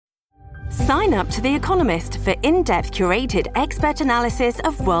Sign up to The Economist for in-depth curated expert analysis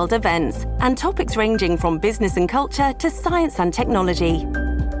of world events and topics ranging from business and culture to science and technology.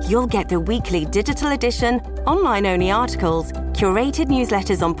 You'll get the weekly digital edition, online-only articles, curated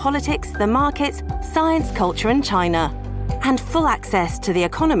newsletters on politics, the markets, science, culture and China, and full access to The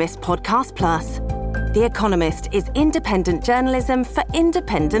Economist Podcast Plus. The Economist is independent journalism for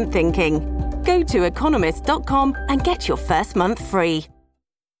independent thinking. Go to economist.com and get your first month free.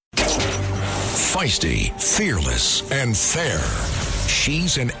 Feisty, fearless, and fair.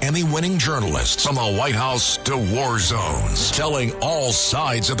 She's an Emmy-winning journalist from the White House to war zones, telling all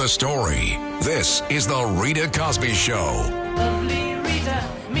sides of the story. This is the Rita Cosby Show. Lovely Rita,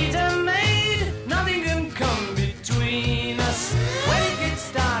 meet a maid. Nothing can come between us. When it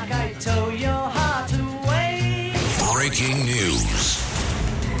gets dark, I tow your heart away. Breaking news.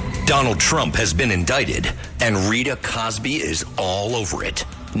 Donald Trump has been indicted, and Rita Cosby is all over it.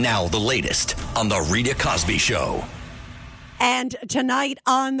 Now the latest on the Rita Cosby Show. And tonight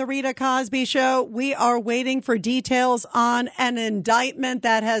on the Rita Cosby Show, we are waiting for details on an indictment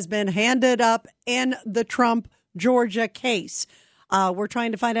that has been handed up in the Trump Georgia case. We're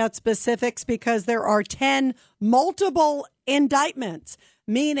trying to find out specifics because there are 10 multiple indictments,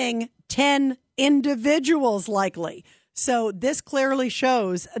 meaning 10 individuals likely. So this clearly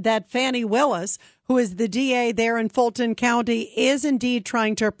shows that Fani Willis, who is the DA there in Fulton County, is indeed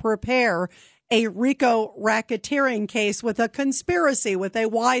trying to prepare a RICO racketeering case with a conspiracy, with a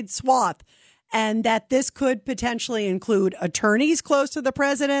wide swath, and that this could potentially include attorneys close to the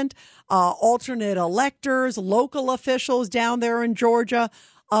president, alternate electors, local officials down there in Georgia,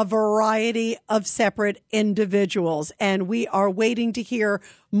 a variety of separate individuals. And we are waiting to hear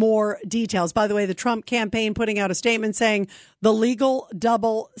more details. By the way, the Trump campaign putting out a statement saying the legal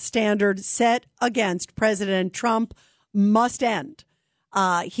double standard set against President Trump must end.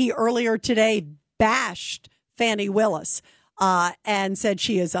 He earlier today bashed Fani Willis and said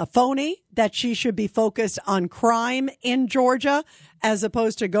she is a phony, that she should be focused on crime in Georgia as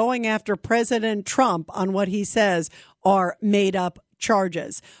opposed to going after President Trump on what he says are made up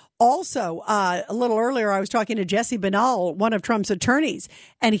charges. Also, a little earlier, I was talking to Jesse Banal, one of Trump's attorneys,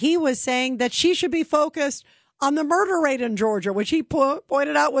 and he was saying that she should be focused on the murder rate in Georgia, which he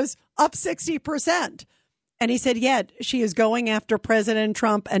pointed out was up 60%. And he said, yet she is going after President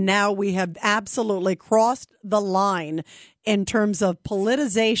Trump. And now we have absolutely crossed the line in terms of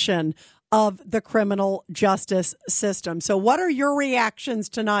politicization of the criminal justice system. So what are your reactions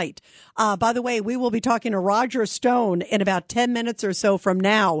tonight? By the way, we will be talking to Roger Stone in about 10 minutes or so from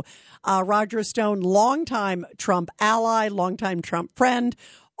now. Roger Stone, longtime Trump ally, longtime Trump friend,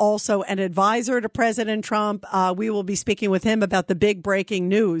 also an advisor to President Trump. We will be speaking with him about the big breaking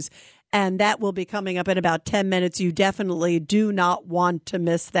news, and that will be coming up in about 10 minutes. You definitely do not want to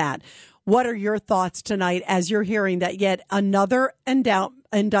miss that. What are your thoughts tonight as you're hearing that yet another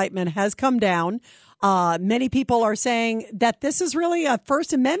indictment has come down? Many people are saying that this is really a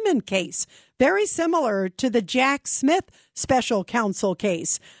First Amendment case, very similar to the Jack Smith special counsel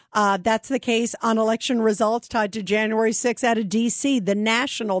case. That's the case on election results tied to January 6th out of D.C.,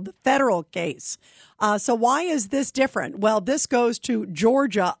 the federal case. So why is this different? Well, this goes to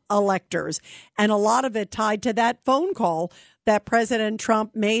Georgia electors, and a lot of it tied to that phone call that President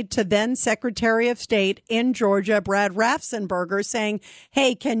Trump made to then Secretary of State in Georgia, Brad Raffensperger, saying,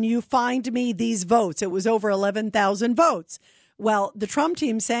 hey, can you find me these votes? It was over 11,000 votes. Well, the Trump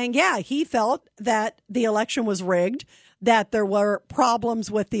team saying, yeah, he felt that the election was rigged, that there were problems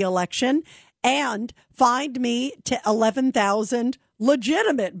with the election, and find me to 11,000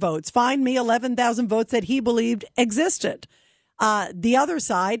 legitimate votes. Find me 11,000 votes that he believed existed. The other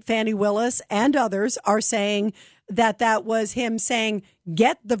side, Fani Willis and others, are saying that was him saying,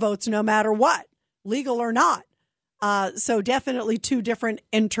 get the votes no matter what, legal or not. So definitely two different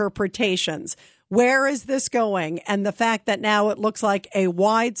interpretations. Where is this going? And the fact that now it looks like a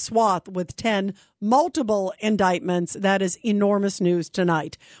wide swath with 10 multiple indictments, that is enormous news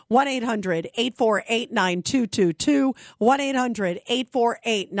tonight. 1-800-848-9222,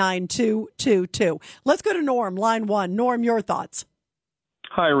 1-800-848-9222. Let's go to Norm, line one. Norm, your thoughts.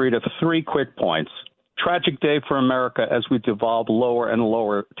 Hi, Rita. 3 quick points. Tragic day for America as we devolve lower and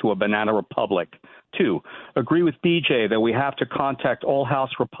lower to a banana republic. 2, agree with BJ that we have to contact all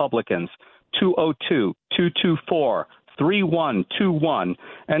House Republicans, 202-224-3121,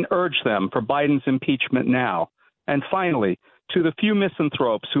 and urge them for Biden's impeachment now. And finally, to the few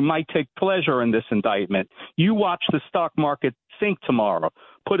misanthropes who might take pleasure in this indictment, you watch the stock market sink tomorrow.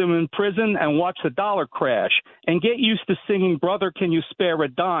 Put them in prison and watch the dollar crash, and get used to singing Brother Can You Spare a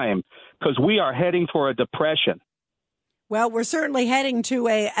Dime, because we are heading for a depression. Well, we're certainly heading to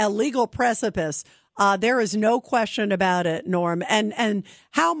a legal precipice. There is no question about it, Norm. And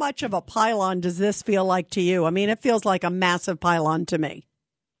how much of a pylon does this feel like to you? I mean, it feels like a massive pylon to me.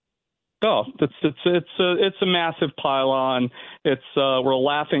 Oh, it's a massive pylon. We're a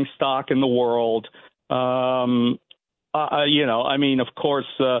laughing stock in the world. Of course,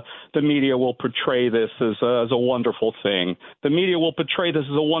 the media will portray this as a wonderful thing. The media will portray this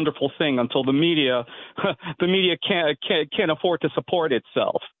as a wonderful thing until the media can't afford to support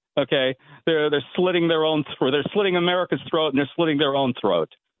itself. Okay, they're slitting their own throat. They're slitting America's throat, and they're slitting their own throat.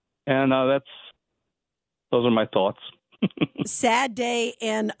 And those are my thoughts. Sad day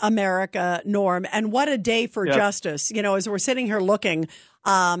in America, Norm, and what a day for justice. As we're sitting here looking,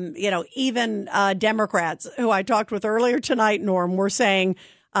 even Democrats who I talked with earlier tonight, Norm, were saying,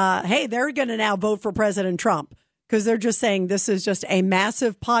 hey, they're going to now vote for President Trump because they're just saying this is just a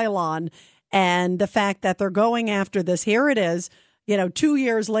massive pylon. And the fact that they're going after this, here it is, 2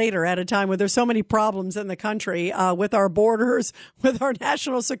 years later at a time where there's so many problems in the country with our borders, with our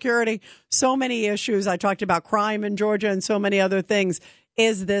national security, so many issues. I talked about crime in Georgia and so many other things.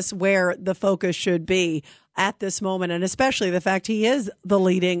 Is this where the focus should be at this moment? And especially the fact he is the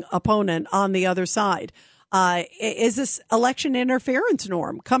leading opponent on the other side. Is this election interference,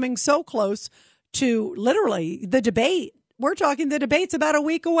 Norm, coming so close to literally the debate? We're talking the debate's about a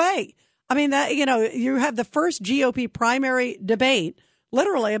week away. I mean, you have the first GOP primary debate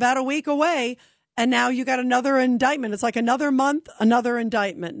literally about a week away, and now you got another indictment. It's like another month, another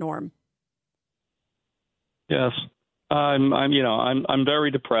indictment, Norm. Yes. I'm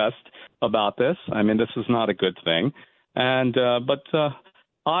very depressed about this. I mean, this is not a good thing. But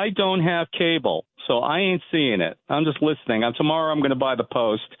I don't have cable, so I ain't seeing it. I'm just listening. Tomorrow I'm going to buy the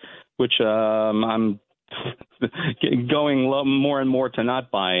Post, which I'm going more and more to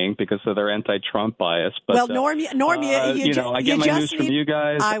not buying because of their anti-Trump bias. But, well, Norm, I get my news from you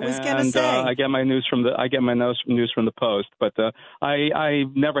guys. I was going to say I get my news from the Post, but I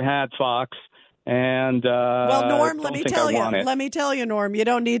never had Fox. And well, Norm, let me tell you, Norm, you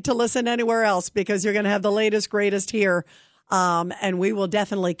don't need to listen anywhere else because you're going to have the latest, greatest here. And we will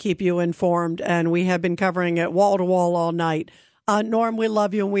definitely keep you informed. And we have been covering it wall to wall all night. Norm, we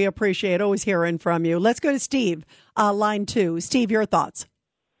love you and we appreciate always hearing from you. Let's go to Steve, line 2. Steve, your thoughts.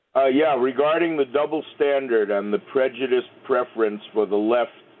 Regarding the double standard and the prejudiced preference for the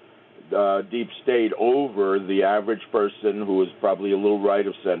left deep state over the average person who is probably a little right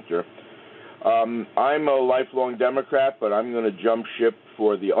of center. I'm a lifelong Democrat, but I'm going to jump ship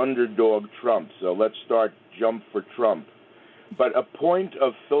for the underdog Trump. So let's start jump for Trump. But a point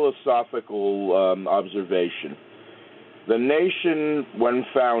of philosophical observation. The nation, when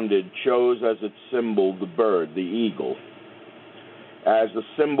founded, chose as its symbol the bird, the eagle, as the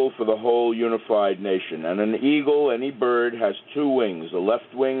symbol for the whole unified nation. And an eagle, any bird, has two wings, a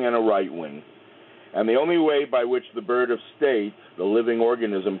left wing and a right wing. And the only way by which the bird of state, the living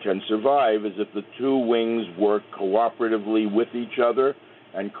organism, can survive is if the two wings work cooperatively with each other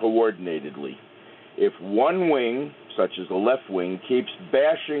and coordinatedly. If one wing, such as the left wing, keeps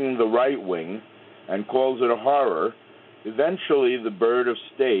bashing the right wing and calls it a horror, eventually the bird of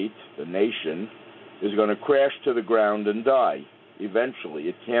state, the nation, is going to crash to the ground and die. Eventually.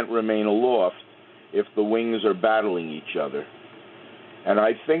 It can't remain aloft if the wings are battling each other. And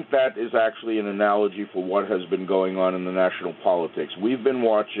I think that is actually an analogy for what has been going on in the national politics. We've been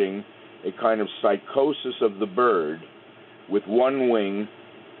watching a kind of psychosis of the bird with one wing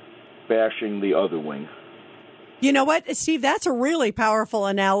bashing the other wing. You know what, Steve, that's a really powerful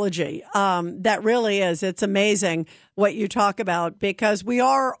analogy. That really is. It's amazing what you talk about because we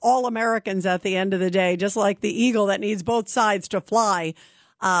are all Americans at the end of the day, just like the eagle that needs both sides to fly.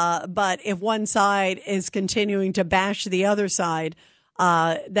 But if one side is continuing to bash the other side,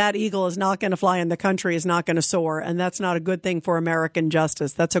 that eagle is not going to fly and the country is not going to soar. And that's not a good thing for American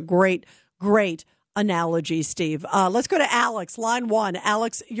justice. That's a great, great analogy, Steve. Let's go to Alex, line 1.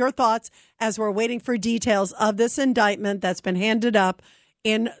 Alex, your thoughts as we're waiting for details of this indictment that's been handed up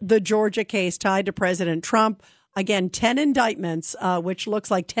in the Georgia case tied to President Trump. Again, 10 indictments, which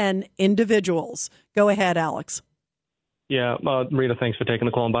looks like 10 individuals. Go ahead, Alex. Yeah, Rita, thanks for taking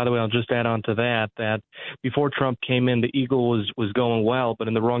the call. And by the way, I'll just add on to that before Trump came in, the eagle was going well, but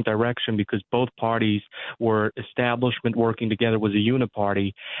in the wrong direction because both parties were establishment working together, was a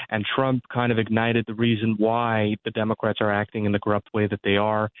uniparty, and Trump kind of ignited the reason why the Democrats are acting in the corrupt way that they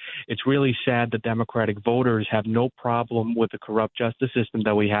are. It's really sad that Democratic voters have no problem with the corrupt justice system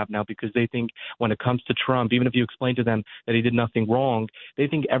that we have now because they think when it comes to Trump, even if you explain to them that he did nothing wrong, they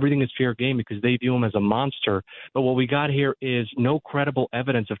think everything is fair game because they view him as a monster. But what we got here here is no credible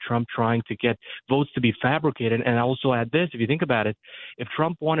evidence of Trump trying to get votes to be fabricated. And I also add this, if you think about it, if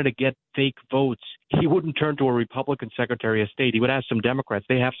Trump wanted to get fake votes, he wouldn't turn to a Republican Secretary of State. He would ask some Democrats.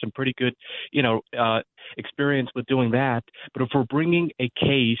 They have some pretty good, experience with doing that. But if we're bringing a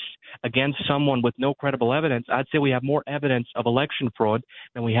case against someone with no credible evidence, I'd say we have more evidence of election fraud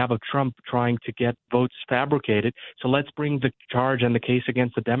than we have of Trump trying to get votes fabricated. So let's bring the charge and the case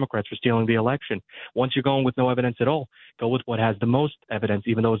against the Democrats for stealing the election. Once you're going with no evidence at all, go with what has the most evidence,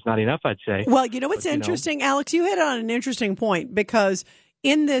 even though it's not enough, I'd say. Well, you know what's interesting, Alex? You hit on an interesting point, because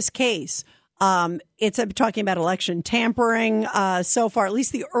in this case, it's talking about election tampering so far, at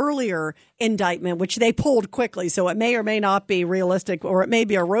least the earlier indictment, which they pulled quickly. So it may or may not be realistic, or it may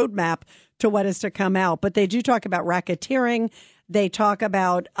be a roadmap to what is to come out. But they do talk about racketeering. They talk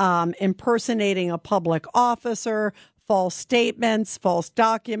about impersonating a public officer, false statements, false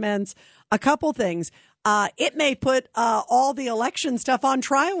documents, a couple things. It may put all the election stuff on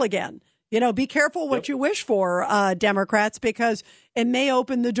trial again. Be careful what you wish for, Democrats, because it may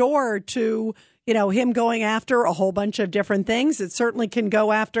open the door to, him going after a whole bunch of different things. It certainly can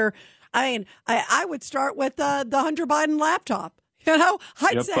go after. I mean, I would start with the Hunter Biden laptop.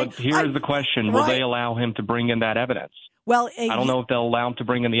 I'd say. But here's the question. Will they allow him to bring in that evidence? Well, I don't know if they'll allow him to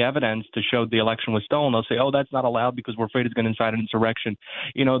bring in the evidence to show the election was stolen. They'll say, "Oh, that's not allowed because we're afraid it's going to incite an insurrection."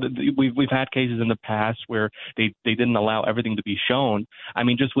 We've had cases in the past where they didn't allow everything to be shown. I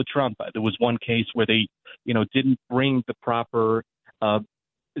mean, just with Trump, there was one case where they, didn't bring the proper.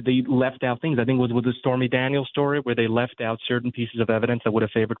 They left out things. I think it was with the Stormy Daniels story, where they left out certain pieces of evidence that would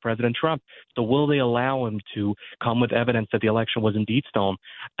have favored President Trump. So will they allow him to come with evidence that the election was indeed stolen?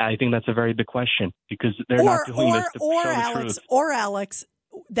 I think that's a very big question, because they're not doing this to show the truth. Or Alex,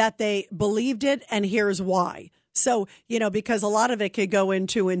 that they believed it, and here's why. So, because a lot of it could go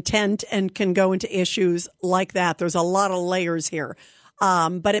into intent and can go into issues like that. There's a lot of layers here.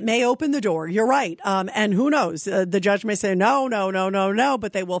 But it may open the door. You're right. And who knows? The judge may say, no,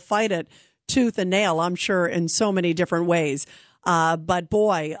 but they will fight it tooth and nail, I'm sure, in so many different ways. But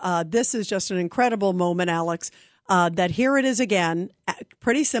boy, this is just an incredible moment, Alex, that here it is again,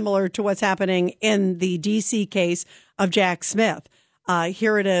 pretty similar to what's happening in the D.C. case of Jack Smith.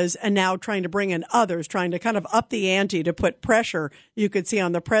 Here it is, and now trying to bring in others, trying to kind of up the ante to put pressure, you could see,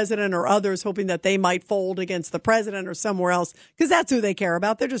 on the president or others, hoping that they might fold against the president or somewhere else, because that's who they care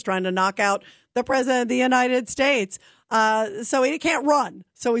about. They're just trying to knock out the president of the United States. So he can't run.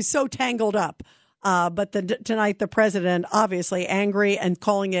 So he's so tangled up. But tonight, the president obviously angry and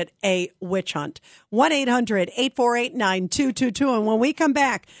calling it a witch hunt. 1-800-848-9222. And when we come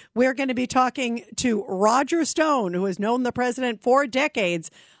back, we're going to be talking to Roger Stone, who has known the president for decades,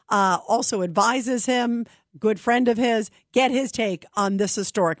 also advises him, good friend of his. Get his take on this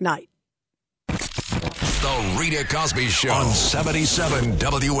historic night. The Rita Cosby Show on 77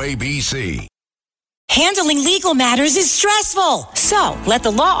 WABC. Handling legal matters is stressful. So, let the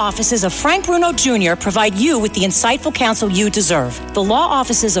law offices of Frank Bruno Jr. provide you with the insightful counsel you deserve. The law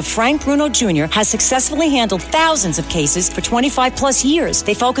offices of Frank Bruno Jr. has successfully handled thousands of cases for 25 plus years.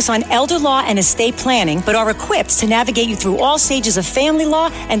 They focus on elder law and estate planning, but are equipped to navigate you through all stages of family law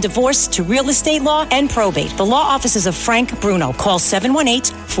and divorce to real estate law and probate. The law offices of Frank Bruno. Call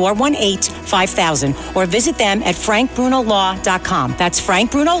 718-418-5000 or visit them at frankbrunolaw.com. That's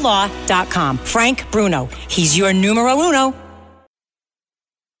frankbrunolaw.com. Frank Bruno. He's your numero uno.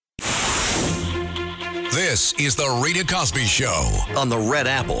 This is the Rita Cosby Show on the Red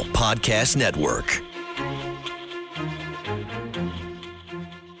Apple Podcast Network.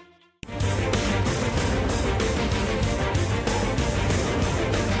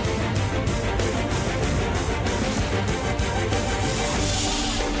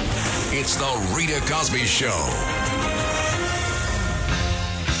 It's the Rita Cosby Show.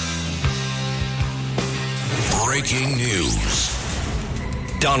 Breaking news.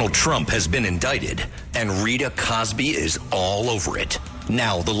 Donald Trump has been indicted, and Rita Cosby is all over it.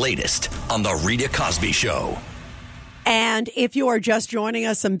 Now the latest on the Rita Cosby Show. And if you are just joining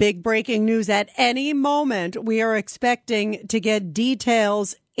us, some big breaking news at any moment. We are expecting to get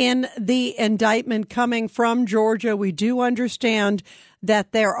details in the indictment coming from Georgia. We do understand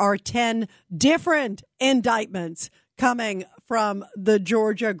that there are 10 different indictments coming from the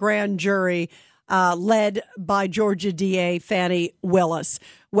Georgia grand jury, led by Georgia DA Fani Willis.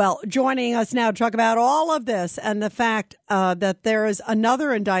 Well, joining us now to talk about all of this and the fact that there is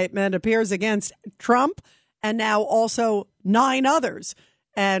another indictment appears against Trump and now also 9 others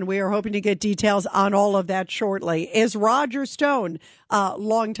And we are hoping to get details on all of that shortly. Is Roger Stone,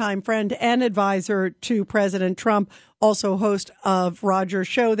 longtime friend and advisor to President Trump, also host of Roger's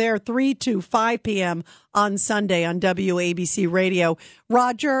show there, 3 to 5 p.m. on Sunday on WABC Radio.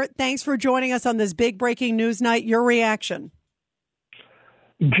 Roger, thanks for joining us on this big breaking news night. Your reaction?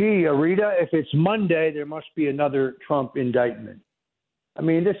 Gee, Rita, if it's Monday, there must be another Trump indictment. I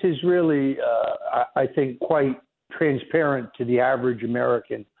mean, this is really, I think, quite transparent to the average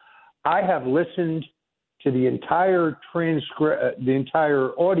American. I have listened to the entire transcript, the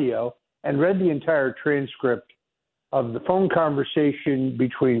entire audio, and read the entire transcript of the phone conversation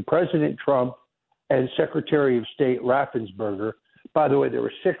between President Trump and Secretary of State Raffensperger. By the way, there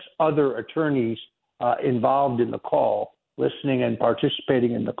were 6 other attorneys involved in the call, listening and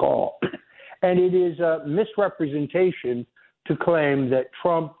participating in the call. And it is a misrepresentation to claim that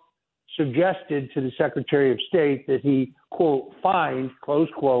Trump suggested to the Secretary of State that he, quote, find, close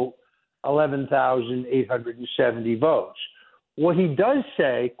quote, 11,870 votes. What he does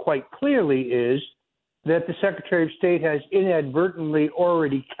say quite clearly is that the Secretary of State has inadvertently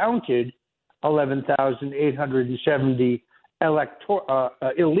already counted 11,870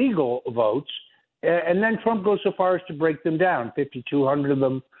 illegal votes, and then Trump goes so far as to break them down. 5,200 of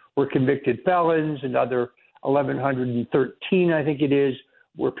them were convicted felons, another 1,113, I think it is,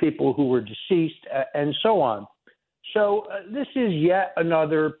 were people who were deceased, and so on. So this is yet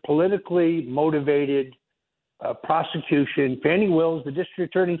another politically motivated prosecution. Fannie Wills, the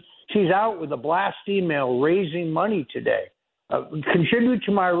district attorney, she's out with a blast email raising money today. Contribute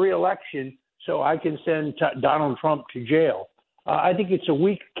to my reelection so I can send Donald Trump to jail. I think it's a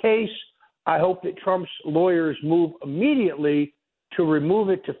weak case. I hope that Trump's lawyers move immediately to remove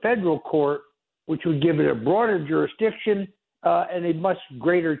it to federal court, which would give it a broader jurisdiction and a much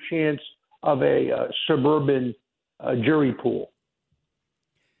greater chance of a suburban jury pool.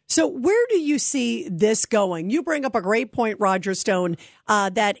 So where do you see this going? You bring up a great point, Roger Stone,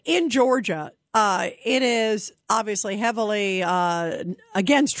 that in Georgia, it is obviously heavily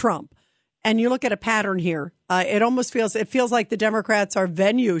against Trump. And you look at a pattern here. It feels like the Democrats are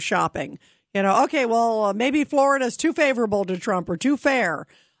venue shopping. You know, okay, well, maybe Florida's too favorable to Trump or too fair.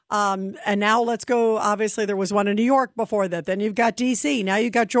 And now let's go. Obviously, there was one in New York before that. Then you've got D.C. Now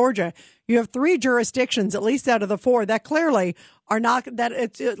you've got Georgia. You have 3 jurisdictions, at least out of the 4, that clearly are not that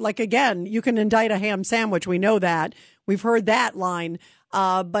it's like, again, you can indict a ham sandwich. We know that. We've heard that line.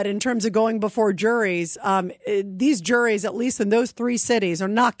 But in terms of going before juries, these juries, at least in those 3 cities, are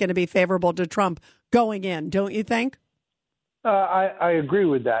not going to be favorable to Trump going in. Don't you think? I agree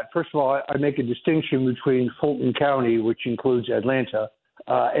with that. First of all, I make a distinction between Fulton County, which includes Atlanta,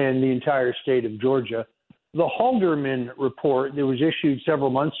 and the entire state of Georgia. The Halderman report that was issued several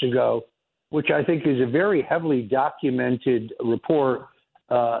months ago, which I think is a very heavily documented report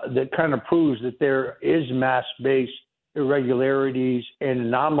that kind of proves that there is mass-based irregularities and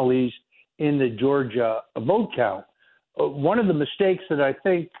anomalies in the Georgia vote count. One of the mistakes that I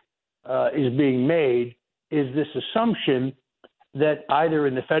think is being made is this assumption that either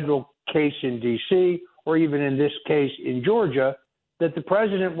in the federal case in D.C. or even in this case in Georgia, that the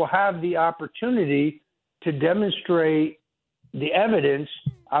president will have the opportunity to demonstrate the evidence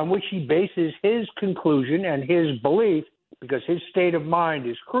on which he bases his conclusion and his belief, because his state of mind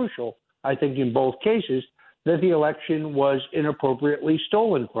is crucial, I think, in both cases, that the election was inappropriately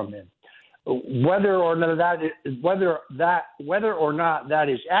stolen from him. Whether or not that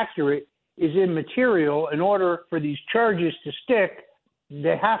is accurate is immaterial. In order for these charges to stick,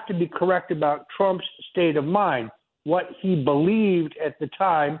 they have to be correct about Trump's state of mind, what he believed at the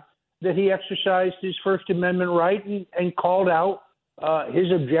time that he exercised his First Amendment right and called out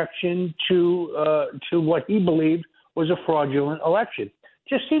his objection to what he believed was a fraudulent election.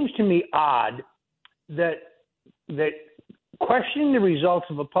 Just seems to me odd that questioning the results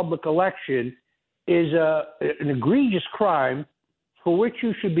of a public election is an egregious crime for which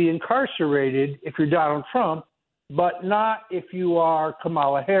you should be incarcerated if you're Donald Trump, but not if you are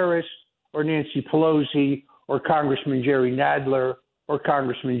Kamala Harris or Nancy Pelosi or Congressman Jerry Nadler or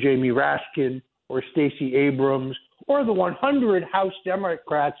Congressman Jamie Raskin or Stacey Abrams or the 100 House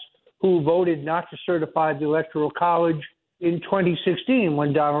Democrats who voted not to certify the Electoral College in 2016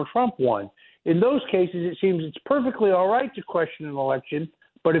 when Donald Trump won. In those cases, it seems it's perfectly all right to question an election,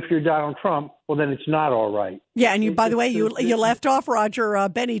 but if you're Donald Trump, well, then it's not all right. Yeah, and by the way, you left off, Roger,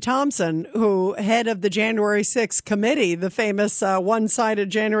 Benny Thompson, who head of the January 6th committee, the famous one-sided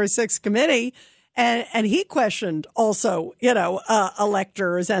January 6th committee, and he questioned also,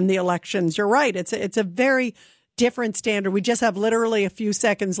 electors and the elections. You're right. It's a very different standard. We just have literally a few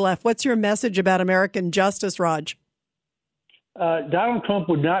seconds left. What's your message about American justice, Raj? Donald Trump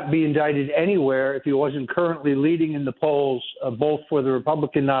would not be indicted anywhere if he wasn't currently leading in the polls, both for the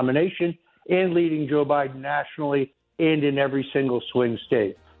Republican nomination and leading Joe Biden nationally and in every single swing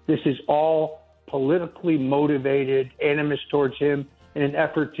state. This is all politically motivated animus towards him in an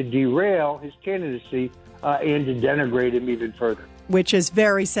effort to derail his candidacy and to denigrate him even further. Which is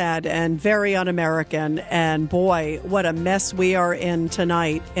very sad and very un-American. And boy, what a mess we are in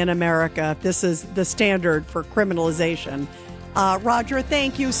tonight in America. This is the standard for criminalization. Roger,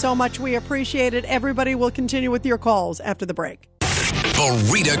 thank you so much. We appreciate it. Everybody will continue with your calls after the break.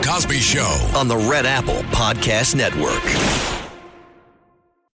 The Rita Cosby Show on the Red Apple Podcast Network.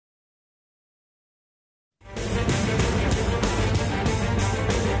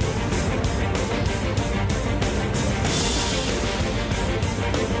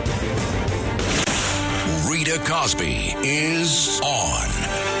 Rita Cosby is on.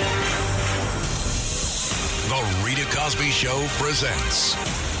 The Rita Cosby Show presents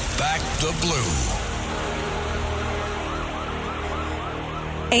Back the Blue.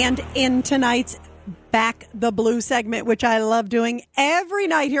 And in tonight's Back the Blue segment, which I love doing every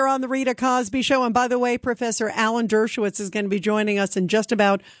night here on the Rita Cosby Show. And by the way, Professor Alan Dershowitz is going to be joining us in just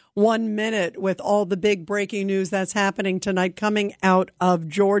about 1 minute with all the big breaking news that's happening tonight coming out of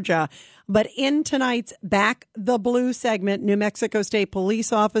Georgia. But in tonight's Back the Blue segment, New Mexico State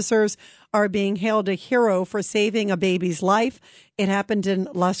police officers are being hailed a hero for saving a baby's life. It happened in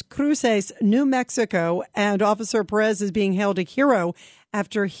Las Cruces, New Mexico, and Officer Perez is being hailed a hero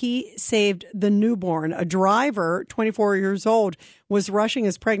after he saved the newborn. A driver, 24 years old, was rushing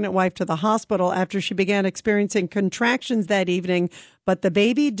his pregnant wife to the hospital after she began experiencing contractions that evening, but the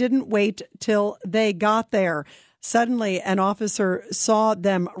baby didn't wait till they got there. Suddenly, an officer saw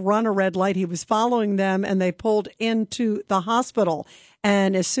them run a red light. He was following them, and they pulled into the hospital.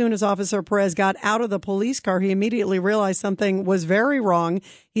 And as soon as Officer Perez got out of the police car, he immediately realized something was very wrong.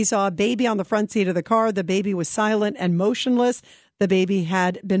 He saw a baby on the front seat of the car. The baby was silent and motionless. The baby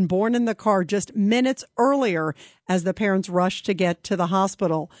had been born in the car just minutes earlier as the parents rushed to get to the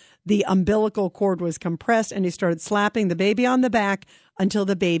hospital. The umbilical cord was compressed, and he started slapping the baby on the back until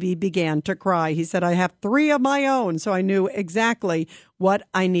the baby began to cry. He said, "I have 3 of my own, so I knew exactly what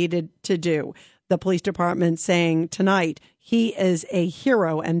I needed to do." The police department saying tonight he is a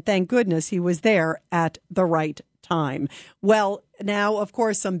hero, and thank goodness he was there at the right time. Well, now, of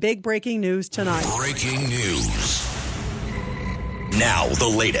course, some big breaking news tonight. Breaking news. Now, the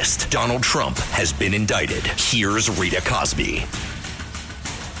latest. Donald Trump has been indicted. Here's Rita Cosby.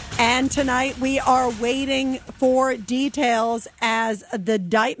 And tonight we are waiting for details as the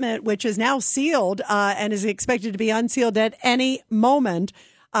indictment, which is now sealed and is expected to be unsealed at any moment.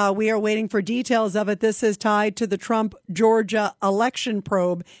 We are waiting for details of it. This is tied to the Trump Georgia election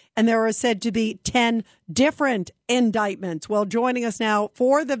probe, and there are said to be 10 different indictments. Well, joining us now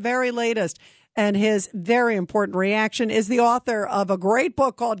for the very latest and his very important reaction is the author of a great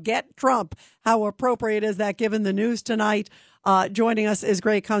book called Get Trump. How appropriate is that given the news tonight? Joining us is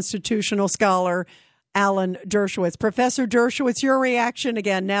great constitutional scholar Alan Dershowitz. Professor Dershowitz, your reaction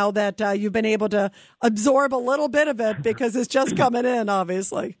again now that you've been able to absorb a little bit of it because it's just coming in,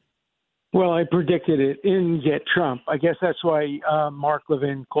 obviously. Well, I predicted it in Get Trump. I guess that's why Mark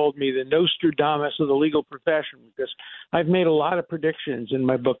Levin called me the Nostradamus of the legal profession, because I've made a lot of predictions in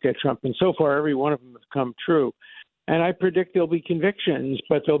my book, Get Trump, and so far every one of them has come true. And I predict there'll be convictions,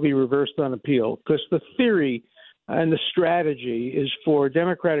 but they'll be reversed on appeal, because the theory and the strategy is for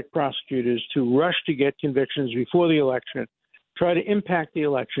Democratic prosecutors to rush to get convictions before the election, try to impact the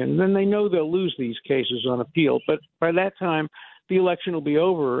election. Then they know they'll lose these cases on appeal. But by that time, the election will be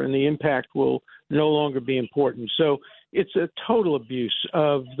over and the impact will no longer be important. So it's a total abuse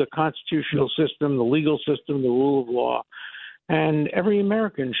of the constitutional system, the legal system, the rule of law. And every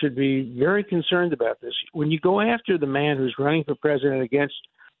American should be very concerned about this. When you go after the man who's running for president against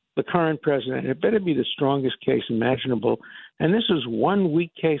the current president, it better be the strongest case imaginable. And this is one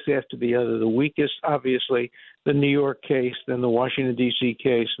weak case after the other. The weakest, obviously, the New York case, then the Washington, D.C.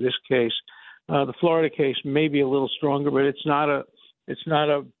 case, this case. The Florida case may be a little stronger, but it's not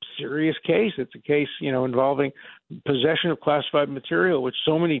a serious case. It's a case, involving possession of classified material, which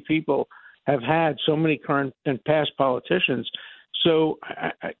so many people have had, so many current and past politicians. So,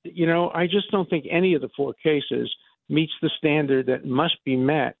 I just don't think any of the 4 cases meets the standard that must be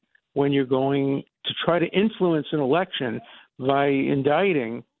met when you're going to try to influence an election by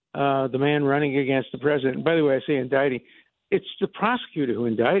indicting the man running against the president. By the way, I say indicting. It's the prosecutor who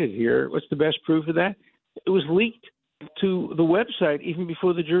indicted here. What's the best proof of that? It was leaked to the website even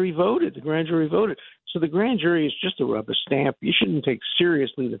before the jury voted, the grand jury voted. So the grand jury is just a rubber stamp. You shouldn't take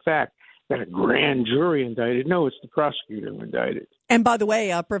seriously the fact got a grand jury indicted. No, it's the prosecutor who indicted. And by the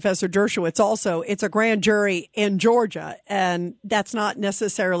way, Professor Dershowitz, it's a grand jury in Georgia, and that's not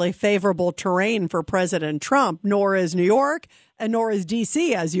necessarily favorable terrain for President Trump, nor is New York, and nor is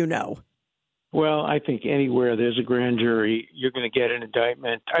D.C., as you know. Well, I think anywhere there's a grand jury, you're going to get an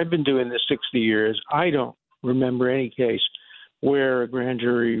indictment. I've been doing this 60 years. I don't remember any case where a grand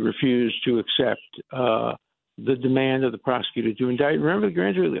jury refused to accept the demand of the prosecutor to indict. Remember, the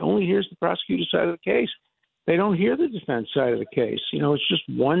grand jury only hears the prosecutor's side of the case. They don't hear the defense side of the case. It's just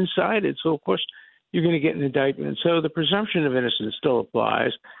one-sided. So, of course, you're going to get an indictment. So the presumption of innocence still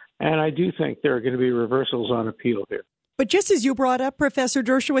applies. And I do think there are going to be reversals on appeal here. But just as you brought up, Professor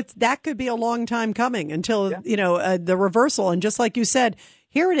Dershowitz, that could be a long time coming until, the reversal. And just like you said,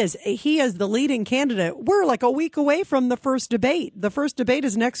 here it is. He is the leading candidate. We're like a week away from the first debate. The first debate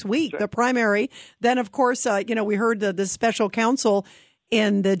is next week, the primary. Then, of course, we heard the special counsel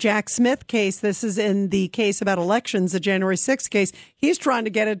in the Jack Smith case. This is in the case about elections, the January 6th case. He's trying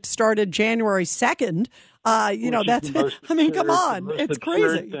to get it started January 2nd. Come on. It's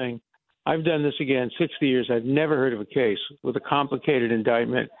crazy. Thing. I've done this again 60 years. I've never heard of a case with a complicated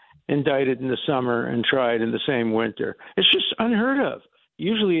indictment indicted in the summer and tried in the same winter. It's just unheard of.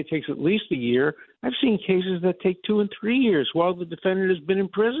 Usually it takes at least a year. I've seen cases that take 2 and 3 years while the defendant has been in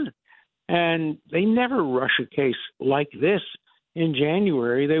prison. And they never rush a case like this in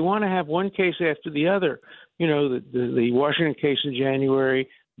January. They want to have one case after the other. The Washington case in January,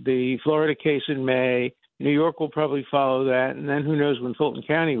 the Florida case in May. New York will probably follow that, and then who knows when Fulton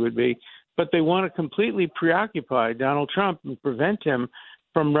County would be. But they want to completely preoccupy Donald Trump and prevent him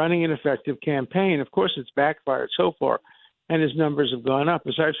from running an effective campaign. Of course, it's backfired so far, and his numbers have gone up.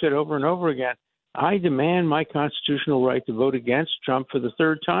 As I've said over and over again, I demand my constitutional right to vote against Trump for the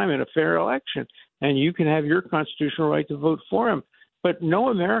third time in a fair election, and you can have your constitutional right to vote for him. But no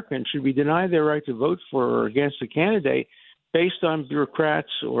American should be denied their right to vote for or against a candidate based on bureaucrats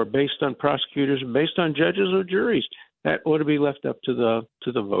or based on prosecutors, based on judges or juries. That ought to be left up to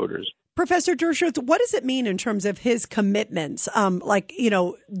the voters. Professor Dershowitz, what does it mean in terms of his commitments?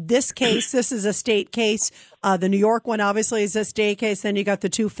 This case, this is a state case. The New York one obviously is a state case. Then you got the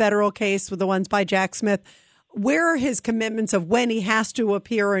 2 federal cases with the ones by Jack Smith. Where are his commitments of when he has to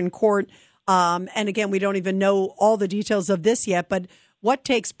appear in court? And again, we don't even know all the details of this yet, but what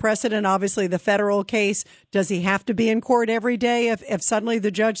takes precedent? Obviously, the federal case. Does he have to be in court every day? If suddenly the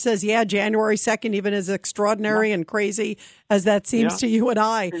judge says, January 2nd, even as extraordinary and crazy as that seems to you and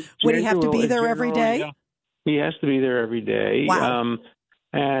I, would he have to be there every day? Yeah. He has to be there every day. Wow.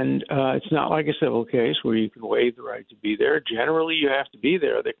 And it's not like a civil case where you can waive the right to be there. Generally, you have to be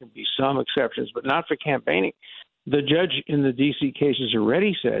there. There can be some exceptions, but not for campaigning. The judge in the D.C. case has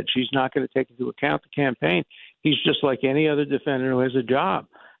already said she's not going to take into account the campaign. He's just like any other defendant who has a job.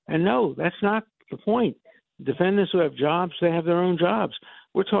 And no, that's not the point. Defendants who have jobs, they have their own jobs.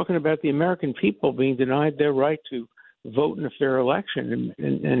 We're talking about the American people being denied their right to vote in a fair election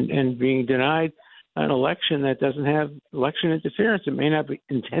and being denied an election that doesn't have election interference. It may not be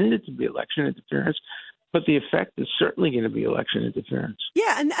intended to be election interference, but the effect is certainly going to be election interference.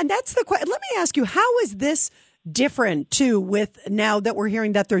 Yeah, and that's the question. Let me ask you, how is this different, too, with now that we're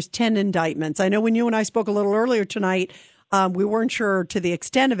hearing that there's 10 indictments? I know when you and I spoke a little earlier tonight, we weren't sure to the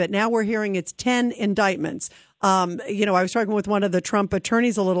extent of it. Now we're hearing it's 10 indictments. I was talking with one of the Trump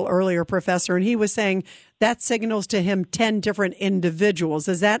attorneys a little earlier, Professor, and he was saying that signals to him 10 different individuals.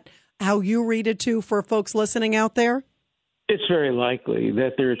 Is that how you read it, too, for folks listening out there? It's very likely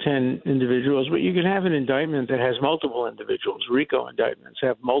that there are 10 individuals, but you can have an indictment that has multiple individuals. RICO indictments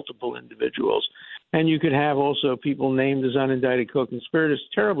have multiple individuals. And you could have also people named as unindicted co-conspirators.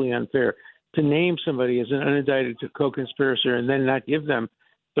 Terribly unfair to name somebody as an unindicted co-conspirator and then not give them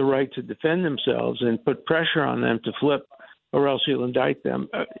the right to defend themselves and put pressure on them to flip, or else you'll indict them.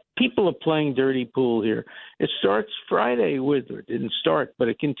 People are playing dirty pool here. It starts Friday or it didn't start, but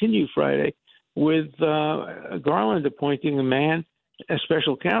it continued Friday with Garland appointing a man as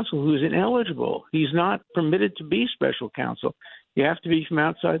special counsel who's ineligible. He's not permitted to be special counsel. You have to be from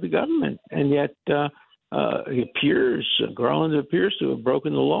outside the government. And yet Garland appears to have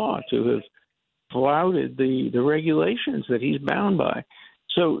broken the law, to have flouted the regulations that he's bound by.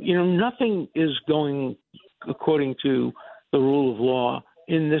 So, nothing is going according to the rule of law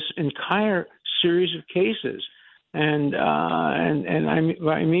in this entire series of cases. And I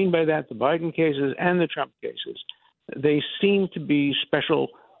mean by that the Biden cases and the Trump cases. They seem to be special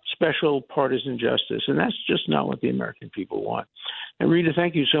partisan justice, and that's just not what the American people want. And Rita,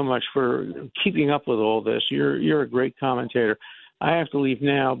 thank you so much for keeping up with all this. You're a great commentator. I have to leave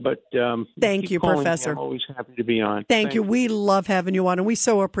now, but thank you, Professor. I'm always happy to be on. Thank you. We love having you on, and we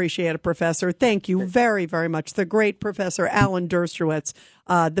so appreciate it, Professor. Thank you very, very much. The great Professor Alan Dershowitz,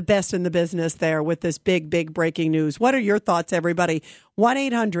 the best in the business there with this big, big breaking news. What are your thoughts, everybody?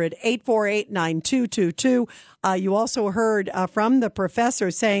 1-800-848-9222. You also heard from the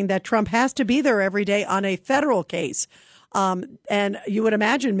professor saying that Trump has to be there every day on a federal case. And you would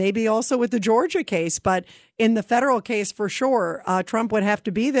imagine maybe also with the Georgia case, but in the federal case for sure, Trump would have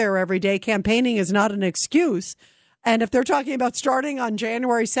to be there every day. Campaigning is not an excuse. And if they're talking about starting on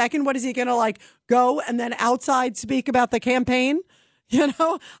January 2nd, what is he going to go and then outside speak about the campaign?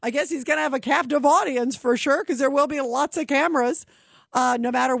 I guess he's going to have a captive audience for sure, because there will be lots of cameras,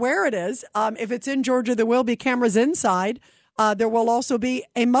 no matter where it is. If it's in Georgia, there will be cameras inside. There will also be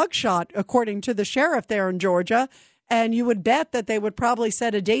a mugshot, according to the sheriff there in Georgia. And you would bet that they would probably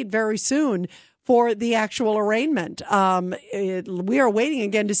set a date very soon for the actual arraignment. We are waiting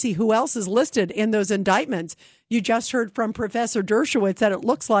again to see who else is listed in those indictments. You just heard from Professor Dershowitz that it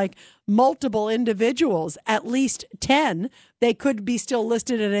looks like multiple individuals, at least 10. They could be still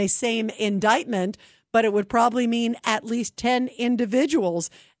listed in a same indictment, but it would probably mean at least 10 individuals.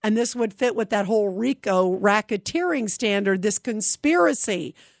 And this would fit with that whole RICO racketeering standard, this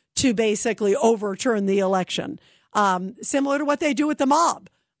conspiracy to basically overturn the election. Similar to what they do with the mob,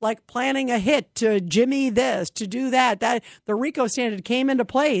 like planning a hit to Jimmy this, to do that. That the RICO standard came into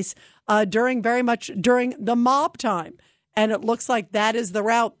place during the mob time. And it looks like that is the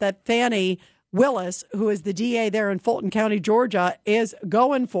route that Fani Willis, who is the DA there in Fulton County, Georgia, is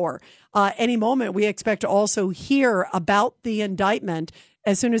going for. Any moment, we expect to also hear about the indictment.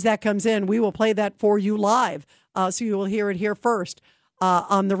 As soon as that comes in, we will play that for you live. So you will hear it here first.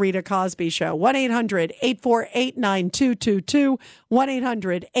 On the Rita Cosby Show. 1-800-848-9222.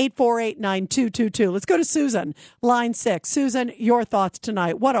 1-800-848-9222. Let's go to Susan, line 6. Susan, your thoughts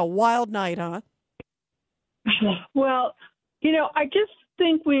tonight. What a wild night, huh? Well, I just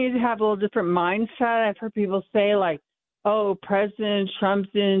think we need to have a little different mindset. I've heard people say, President Trump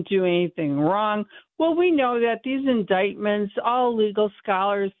didn't do anything wrong. Well, we know that these indictments, all legal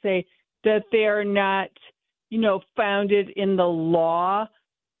scholars say that they are not founded in the law.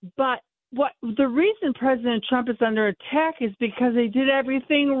 But the reason President Trump is under attack is because they did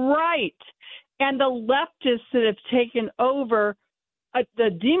everything right. And the leftists that have taken over the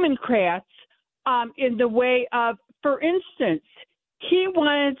Democrats in the way of, for instance, he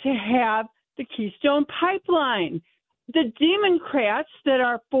wanted to have the Keystone Pipeline. The Democrats that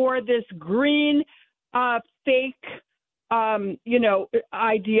are for this green fake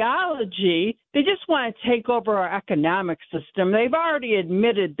ideology, they just want to take over our economic system. They've already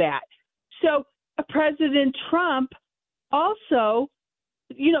admitted that. So President Trump also,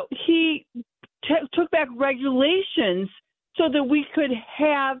 he took back regulations so that we could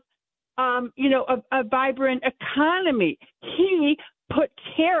have, a vibrant economy. He put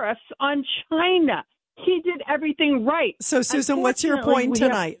tariffs on China. He did everything right. So, Susan, what's your point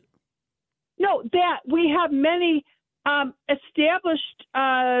tonight? That we have many established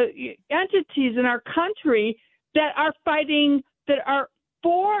entities in our country that are fighting, that are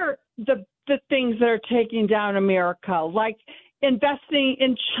for the things that are taking down America, like investing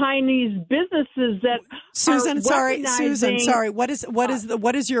in Chinese businesses that Susan, sorry. What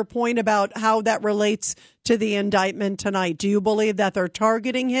is your point about how that relates to the indictment tonight? Do you believe that they're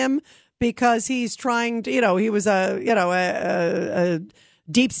targeting him because he's trying to, he was a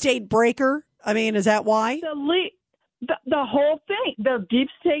deep state breaker? I mean, is that why? The whole thing, the deep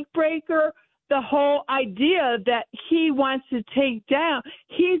state breaker, the whole idea that he wants to take down,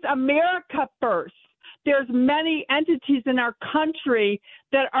 he's America first. There's many entities in our country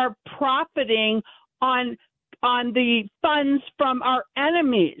that are profiting on the funds from our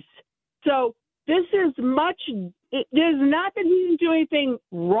enemies. So this is it is not that he didn't do anything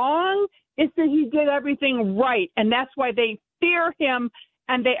wrong, it's that he did everything right. And that's why they fear him,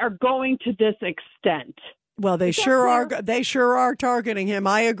 and they are going to this extent. Well, they sure are. They sure are targeting him.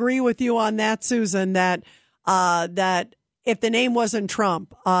 I agree with you on that, Susan. That if the name wasn't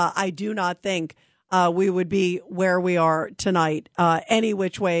Trump, I do not think we would be where we are tonight, any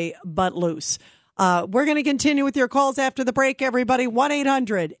which way but loose. We're going to continue with your calls after the break. Everybody,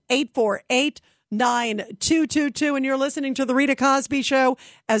 1-800-848-9222, and you're listening to the Rita Cosby Show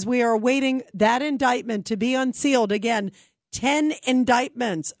as we are awaiting that indictment to be unsealed again. 10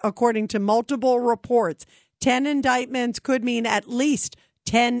 indictments, according to multiple reports. 10 indictments could mean at least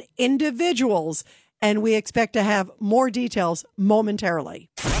 10 individuals, and we expect to have more details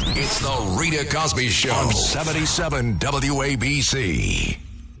momentarily. It's the Rita Cosby Show on 77 WABC.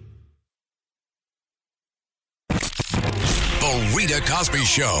 The The Rita Cosby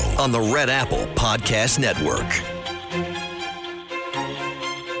Show on the Red Apple Podcast Network.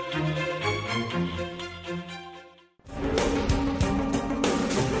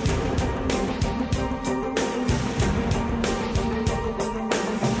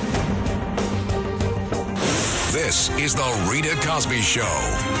 This is The Rita Cosby Show.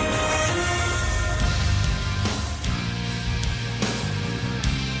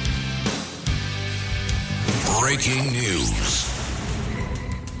 Breaking news.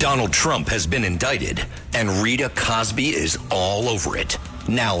 Donald Trump has been indicted, and Rita Cosby is all over it.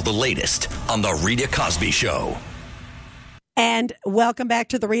 Now the latest on The Rita Cosby Show. And welcome back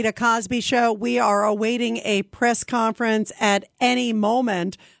to The Rita Cosby Show. We are awaiting a press conference at any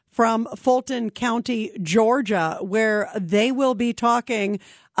moment from Fulton County, Georgia, where they will be talking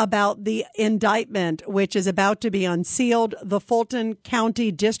about the indictment, which is about to be unsealed. The Fulton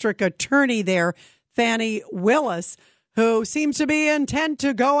County District Attorney there, Fani Willis, who seems to be intent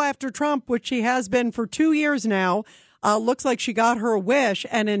to go after Trump, which she has been for 2 years now. Looks like she got her wish,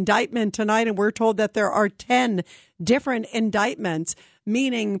 an indictment tonight, and we're told that there are 10 different indictments,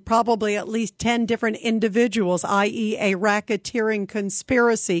 meaning probably at least 10 different individuals, i.e. a racketeering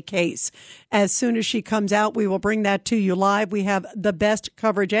conspiracy case. As soon as she comes out, we will bring that to you live. We have the best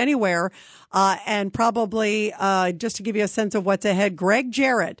coverage anywhere. And probably, just to give you a sense of what's ahead, Greg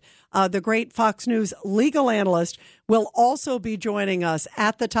Jarrett, the great Fox News legal analyst, will also be joining us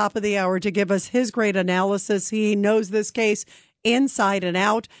at the top of the hour to give us his great analysis. He knows this case inside and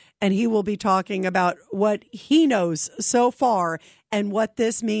out, and he will be talking about what he knows so far and what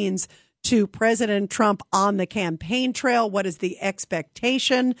this means to President Trump on the campaign trail. What is the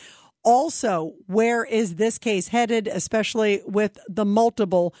expectation? Also, where is this case headed, especially with the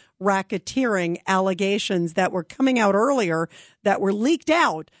multiple racketeering allegations that were coming out earlier that were leaked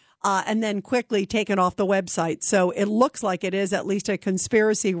out and then quickly taken off the website. So it looks like it is at least a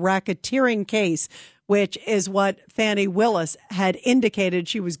conspiracy racketeering case, which is what Fani Willis had indicated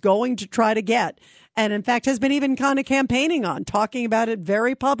she was going to try to get. And in fact, has been even kind of campaigning on, talking about it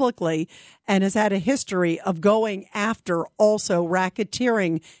very publicly, and has had a history of going after also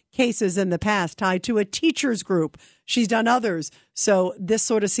racketeering cases in the past tied to a teachers group. She's done others. So this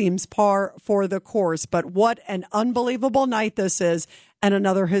sort of seems par for the course. But what an unbelievable night this is, and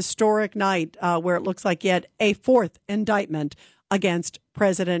another historic night where it looks like yet a fourth indictment against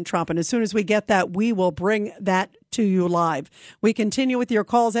President Trump. And as soon as we get that, we will bring that to you live. We continue with your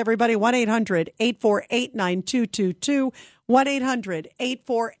calls, everybody. 1-800-848-9222.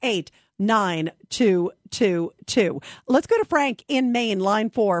 1-800-848-9222. Let's go to Frank in Maine,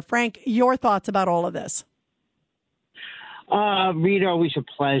 line 4. Frank, your thoughts about all of this. Rita, always a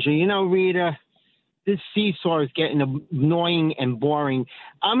pleasure. You know, Rita, this seesaw is getting annoying and boring.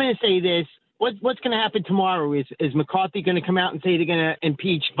 I'm going to say this. What's going to happen tomorrow? Is McCarthy going to come out and say they're going to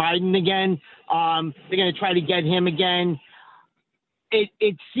impeach Biden again? They're going to try to get him again.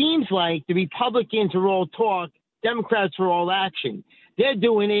 It seems like the Republicans are all talk, Democrats are all action. They're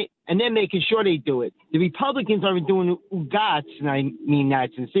doing it, and they're making sure they do it. The Republicans aren't doing ugats, and I mean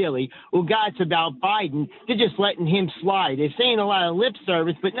that sincerely, ugats about Biden. They're just letting him slide. They're saying a lot of lip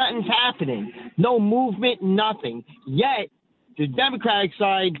service, but nothing's happening. No movement, nothing. Yet, the Democratic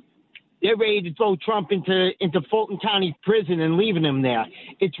side, they're ready to throw Trump into Fulton County prison and leaving him there.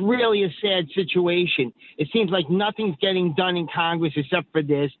 It's really a sad situation. It seems like nothing's getting done in Congress except for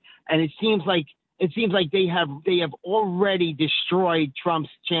this, and it seems like they have already destroyed Trump's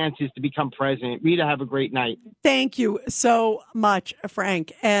chances to become president. Rita, have a great night. Thank you so much,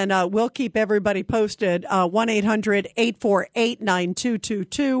 Frank. And we'll keep everybody posted.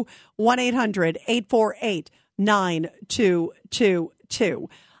 1-800-848-9222. 1-800-848-9222.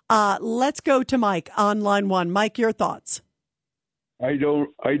 Let's go to Mike on line 1. Mike, your thoughts. I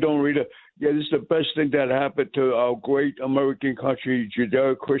don't read it. Yeah, this is the best thing that happened to our great American country,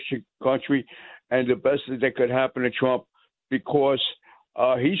 Judeo-Christian country, and the best thing that could happen to Trump, because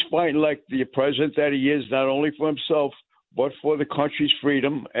he's fighting like the president that he is, not only for himself, but for the country's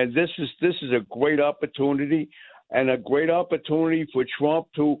freedom. And this is a great opportunity, and a great opportunity for Trump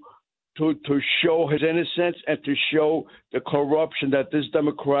to show his innocence and to show the corruption that this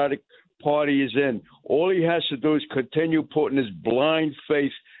Democratic Party is in. All he has to do is continue putting his blind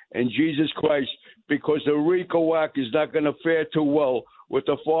faith in Jesus Christ, because the RICO whack is not going to fare too well with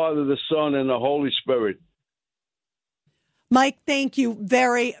the Father, the Son, and the Holy Spirit. Mike, thank you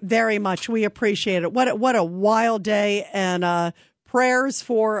very, very much. We appreciate it. What a wild day, and prayers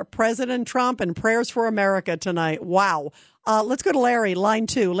for President Trump and prayers for America tonight. Wow. Let's go to Larry, line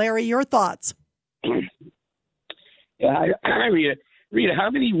 2. Larry, your thoughts. Yeah, Rita, how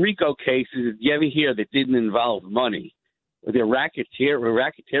many RICO cases did you ever hear that didn't involve money? they're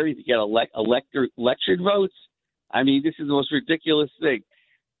racketeering to get election votes. I mean, this is the most ridiculous thing.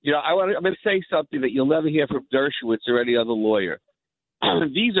 You know, I'm going to say something that you'll never hear from Dershowitz or any other lawyer.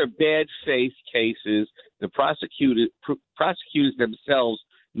 These are bad faith cases. The prosecutors themselves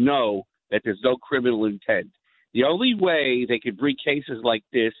know that there's no criminal intent. The only way they could bring cases like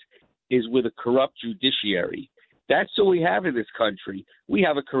this is with a corrupt judiciary. That's what we have in this country. We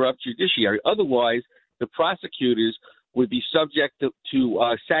have a corrupt judiciary. Otherwise, the prosecutors would be subject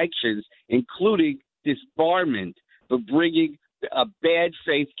to sanctions, including disbarment for bringing a bad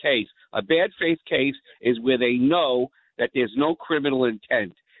faith case. A bad faith case is where they know that there's no criminal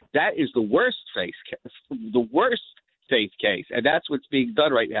intent. That is the worst faith case, and that's what's being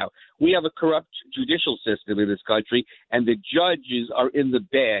done right now. We have a corrupt judicial system in this country, and the judges are in the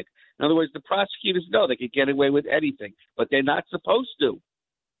bag. In other words, the prosecutors know they can get away with anything, but they're not supposed to.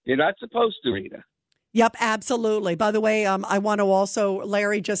 They're not supposed to, Rita. Yep, absolutely. By the way, I want to also,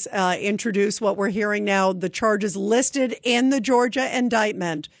 Larry, just introduce what we're hearing now. The charges listed in the Georgia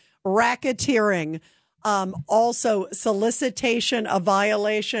indictment: racketeering, also solicitation of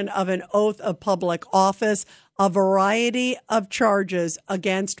violation of an oath of public office, a variety of charges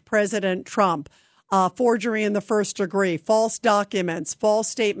against President Trump, forgery in the first degree, false documents, false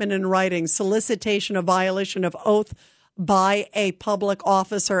statement in writing, solicitation of violation of oath by a public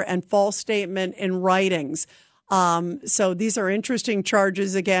officer, and false statement in writings. So these are interesting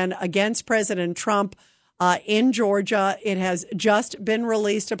charges, again, against President Trump in Georgia. It has just been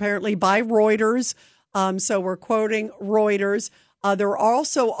released, apparently, by Reuters. So we're quoting Reuters. There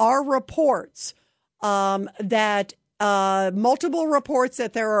also are reports that multiple reports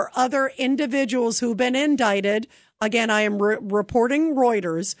that there are other individuals who've been indicted. Again, I am reporting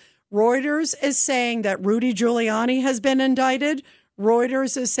Reuters. Reuters is saying that Rudy Giuliani has been indicted.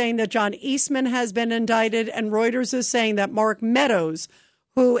 Reuters is saying that John Eastman has been indicted. And Reuters is saying that Mark Meadows,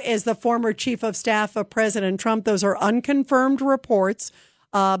 who is the former chief of staff of President Trump, those are unconfirmed reports.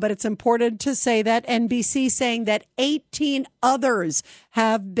 But it's important to say that NBC saying that 18 others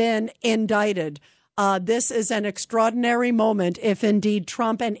have been indicted. This is an extraordinary moment if indeed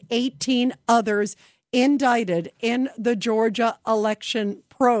Trump and 18 others indicted in the Georgia election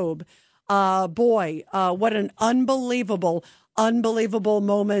probe. What an unbelievable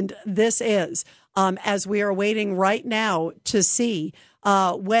moment this is, as we are waiting right now to see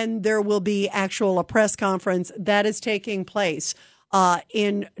when there will be a press conference that is taking place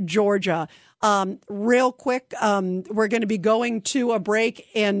in Georgia. Real quick, we're going to be going to a break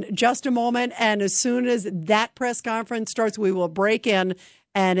in just a moment. And as soon as that press conference starts, we will break in,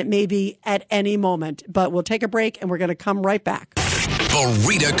 and it may be at any moment. But we'll take a break, and we're going to come right back. The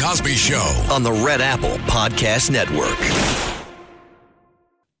Rita Cosby Show on the Red Apple Podcast Network.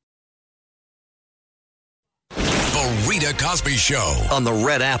 The Rita Cosby Show on the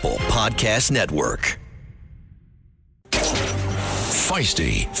Red Apple Podcast Network.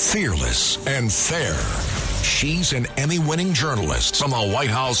 Feisty, fearless, and fair. She's an Emmy-winning journalist from the White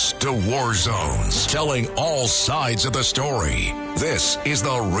House to war zones, telling all sides of the story. This is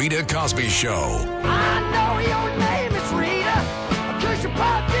the Rita Cosby Show. I know your name is Rita, 'cause your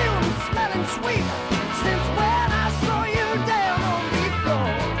perfume is smelling sweet. Since when I saw you down on the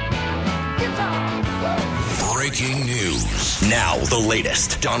floor. Guitar. Breaking news. Now the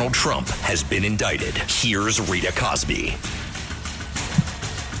latest. Donald Trump has been indicted. Here's Rita Cosby.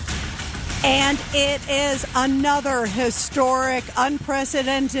 And it is another historic,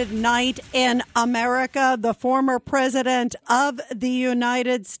 unprecedented night in America. The former president of the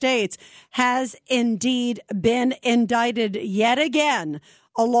United States has indeed been indicted yet again,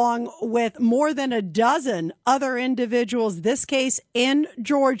 along with more than a dozen other individuals, this case in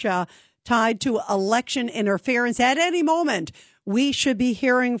Georgia, tied to election interference. At any moment, we should be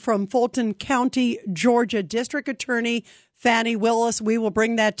hearing from Fulton County, Georgia District Attorney Fani Willis. We will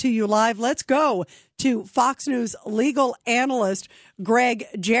bring that to you live. Let's go to Fox News legal analyst Greg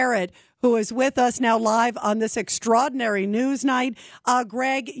Jarrett, who is with us now live on this extraordinary news night.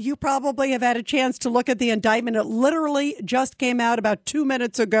 Greg, you probably have had a chance to look at the indictment. It literally just came out about 2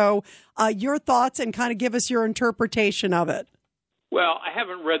 minutes ago. Your thoughts and kind of give us your interpretation of it. Well, I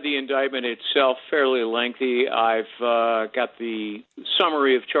haven't read the indictment itself, fairly lengthy. I've got the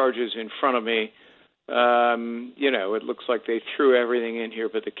summary of charges in front of me. It looks like they threw everything in here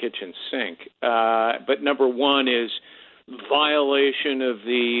but the kitchen sink. But number one is violation of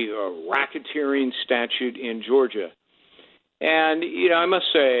the racketeering statute in Georgia. And, I must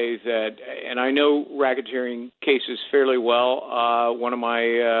say that, and I know racketeering cases fairly well. One of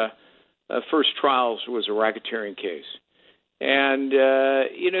my first trials was a racketeering case. And,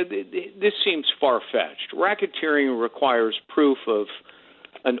 this seems far-fetched. Racketeering requires proof of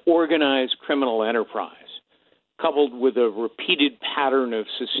an organized criminal enterprise, coupled with a repeated pattern of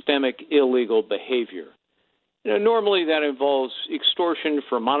systemic illegal behavior. Normally that involves extortion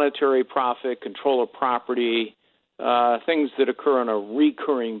for monetary profit, control of property, things that occur on a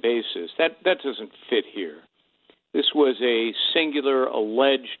recurring basis. That doesn't fit here. This was a singular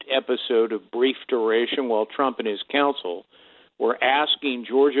alleged episode of brief duration while Trump and his counsel were asking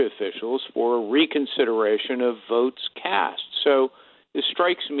Georgia officials for a reconsideration of votes cast. So this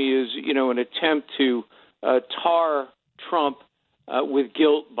strikes me as, an attempt to tar Trump with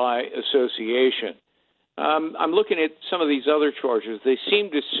guilt by association. I'm looking at some of these other charges. They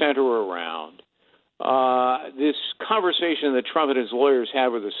seem to center around this conversation that Trump and his lawyers had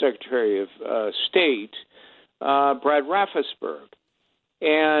with the Secretary of State, Brad Raffensperger.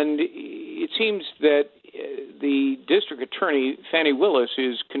 And it seems that the district attorney, Fani Willis,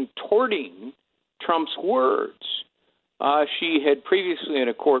 is contorting Trump's words. She had previously in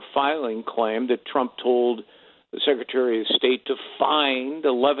a court filing claimed that Trump told the Secretary of State to find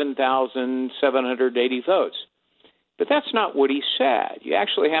 11,780 votes. But that's not what he said. You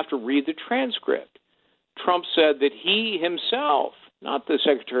actually have to read the transcript. Trump said that he himself, not the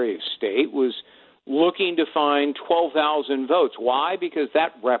Secretary of State, was looking to find 12,000 votes. Why? Because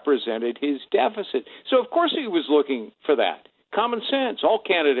that represented his deficit. So, of course, he was looking for that. Common sense. All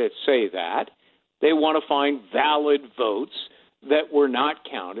candidates say that. They want to find valid votes that were not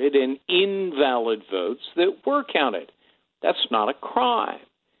counted and invalid votes that were counted. That's not a crime.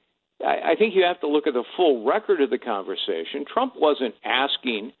 I think you have to look at the full record of the conversation. Trump wasn't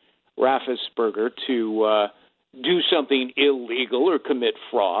asking Raffensperger to do something illegal or commit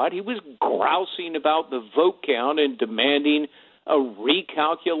fraud. He was grousing about the vote count and demanding a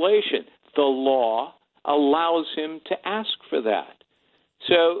recalculation. The law allows him to ask for that.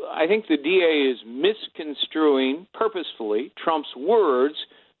 So I think the DA is misconstruing purposefully Trump's words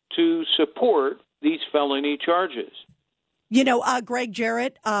to support these felony charges. Greg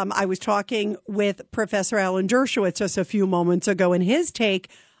Jarrett, I was talking with Professor Alan Dershowitz just a few moments ago, and his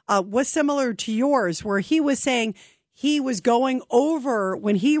take was similar to yours, where he was saying he was going over,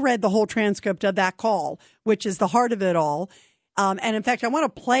 when he read the whole transcript of that call, which is the heart of it all. And in fact, I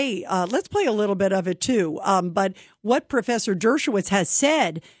want to play, let's play a little bit of it too. But what Professor Dershowitz has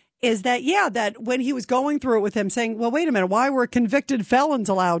said is that, that when he was going through it with him saying, well, wait a minute, why were convicted felons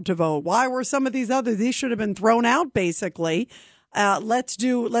allowed to vote? Why were some of these others? These should have been thrown out, basically. Let's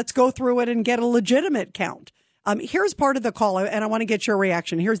go through it and get a legitimate count. Here's part of the call, and I want to get your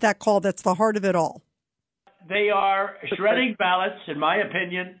reaction. Here's that call that's the heart of it all. They are shredding ballots, in my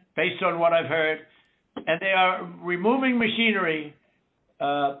opinion, based on what I've heard, and they are removing machinery,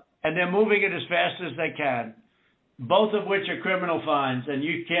 and they're moving it as fast as they can, both of which are criminal fines, and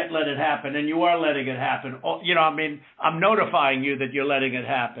you can't let it happen, and you are letting it happen. I'm notifying you that you're letting it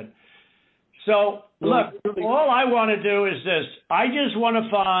happen. So, look, all I want to do is this. I just want to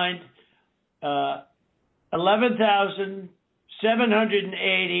find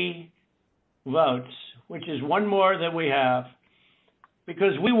 11,780 votes, which is one more than we have,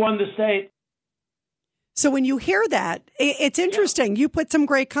 because we won the state. So when you hear that, it's interesting. You put some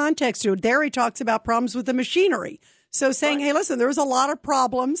great context to it. There he talks about problems with the machinery. So saying, hey, listen, there's a lot of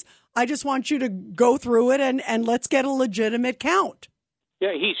problems. I just want you to go through it and let's get a legitimate count.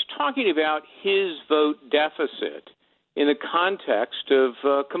 Yeah, he's talking about his vote deficit in the context of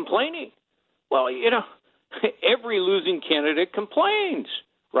complaining. Well, every losing candidate complains,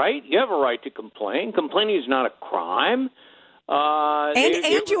 right? You have a right to complain. Complaining is not a crime.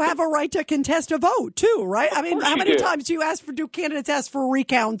 And you have a right to contest a vote too, right? I mean, how many times do candidates ask for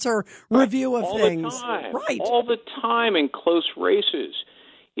recounts or review of things? All the time. Right. All the time in close races.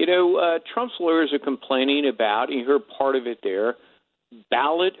 Trump's lawyers are complaining about, and you heard part of it there,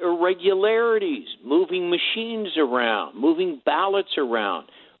 ballot irregularities, moving machines around, moving ballots around,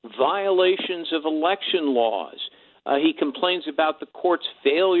 violations of election laws. He complains about the court's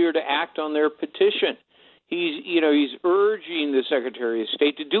failure to act on their petition. He's urging the Secretary of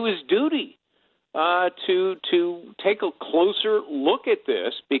State to do his duty, to take a closer look at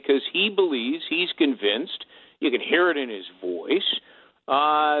this, because he believes, he's convinced, you can hear it in his voice,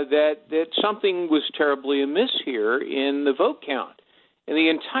 that something was terribly amiss here in the vote count. And the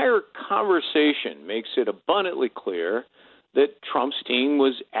entire conversation makes it abundantly clear that Trump's team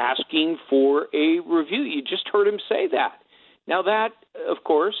was asking for a review. You just heard him say that. Now, that, of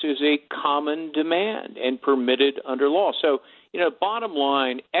course, is a common demand and permitted under law. So, bottom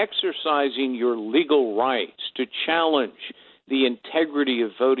line, exercising your legal rights to challenge the integrity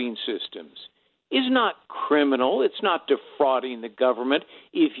of voting systems is not criminal. It's not defrauding the government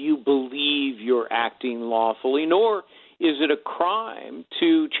if you believe you're acting lawfully, nor is it a crime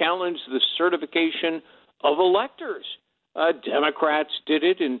to challenge the certification of electors. Democrats did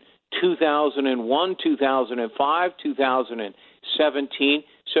it in 2001, 2005, 2017.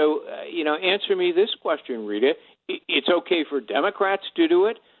 So, answer me this question, Rita. It's okay for Democrats to do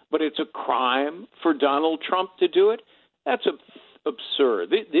it, but it's a crime for Donald Trump to do it? That's absurd.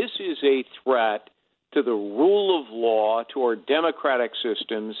 This is a threat to the rule of law, to our democratic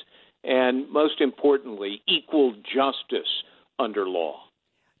systems, and most importantly, equal justice under law.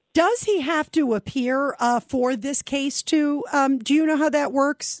 Does he have to appear for this case too? Do you know how that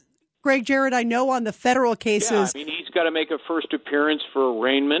works, Greg Jarrett? I know on the federal cases. Yeah, he's got to make a first appearance for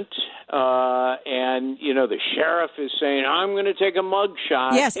arraignment. And, the sheriff is saying, I'm going to take a mug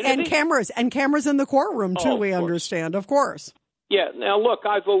shot. Yes, and cameras in the courtroom, too, we understand, of course. Yeah, now, look,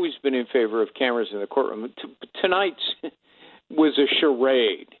 I've always been in favor of cameras in the courtroom. Tonight's was a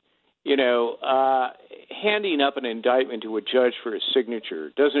charade. Handing up an indictment to a judge for his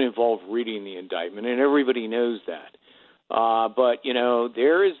signature doesn't involve reading the indictment, and everybody knows that. But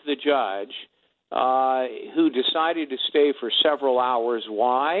there is the judge who decided to stay for several hours.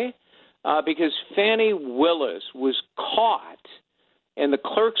 Why? Because Fani Willis was caught, and the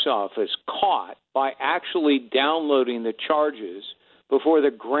clerk's office caught, by actually downloading the charges before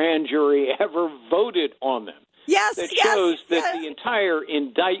the grand jury ever voted on them. Yes, that shows that the entire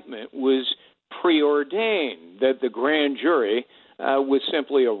indictment was preordained, that the grand jury was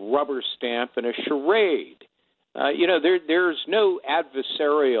simply a rubber stamp and a charade. There's no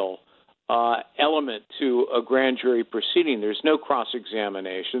adversarial element to a grand jury proceeding. There's no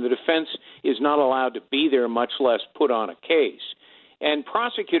cross-examination. The defense is not allowed to be there, much less put on a case. And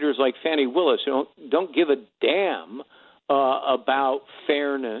prosecutors like Fani Willis don't give a damn about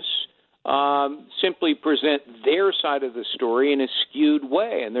fairness, simply present their side of the story in a skewed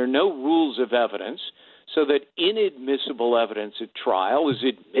way. And there are no rules of evidence, so that inadmissible evidence at trial is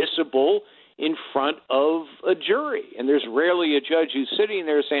admissible in front of a jury. And there's rarely a judge who's sitting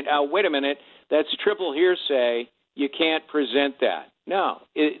there saying, oh, wait a minute, that's triple hearsay. You can't present that. No,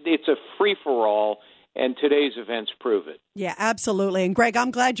 it's a free-for-all, and today's events prove it. Yeah, absolutely. And Greg,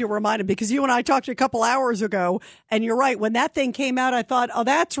 I'm glad you reminded me, because you and I talked a couple hours ago, and you're right. When that thing came out, I thought, oh,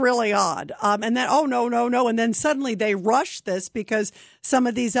 that's really odd. And then, oh, no. And then suddenly they rushed this because some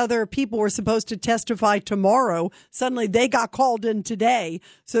of these other people were supposed to testify tomorrow. Suddenly they got called in today.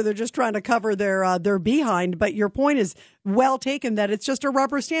 So they're just trying to cover their behind. But your point is well taken, that it's just a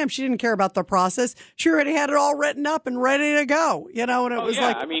rubber stamp. She didn't care about the process. She already had it all written up and ready to go, and it was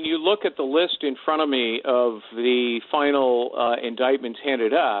like. I mean, you look at the list in front of me of the final indictments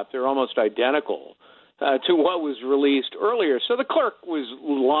handed up, they're almost identical to what was released earlier. So the clerk was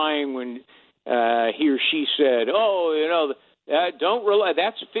lying when he or she said, don't rely,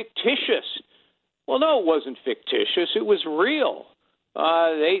 that's fictitious. Well, no, it wasn't fictitious. It was real.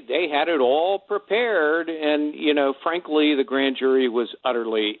 They had it all prepared, and, frankly, the grand jury was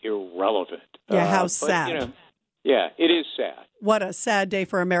utterly irrelevant. Yeah, how sad. Yeah, it is sad. What a sad day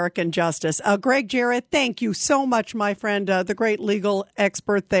for American justice. Greg Jarrett, thank you so much, my friend, the great legal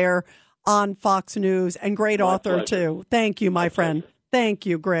expert there on Fox News, and great author, too. Thank you, my friend. Thank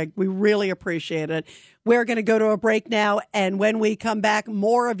you, Greg. We really appreciate it. We're going to go to a break now, and when we come back,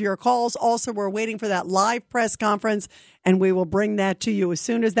 more of your calls. Also, we're waiting for that live press conference, and we will bring that to you as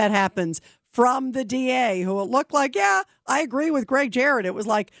soon as that happens from the DA, who it looked like, I agree with Greg Jarrett. It was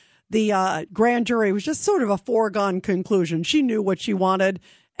like the grand jury was just sort of a foregone conclusion. She knew what she wanted,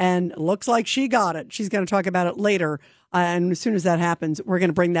 and it looks like she got it. She's going to talk about it later. And as soon as that happens, we're going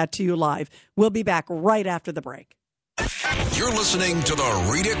to bring that to you live. We'll be back right after the break. You're listening to The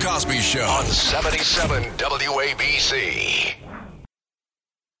Rita Cosby Show on 77 WABC.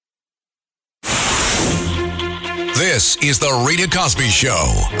 This is The Rita Cosby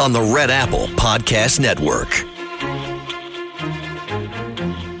Show on the Red Apple Podcast Network.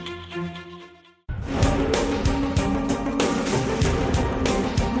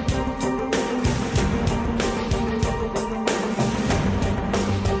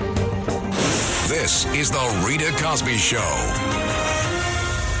 This is The Rita Cosby Show.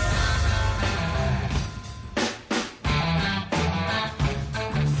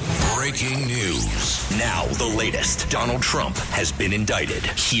 Breaking news. Now the latest. Donald Trump has been indicted.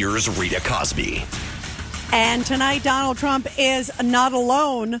 Here's Rita Cosby. And tonight, Donald Trump is not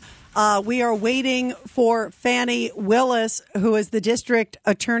alone. We are waiting for Fani Willis, who is the district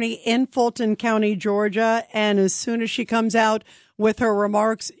attorney in Fulton County, Georgia. And as soon as she comes out, with her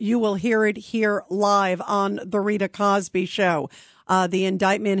remarks. You will hear it here live on the Rita Cosby Show. The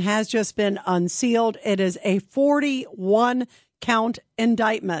indictment has just been unsealed. It is a 41-count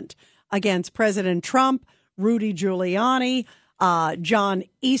indictment against President Trump, Rudy Giuliani, John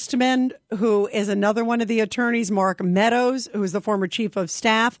Eastman, who is another one of the attorneys, Mark Meadows, who is the former chief of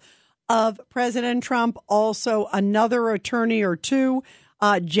staff of President Trump, also another attorney or two,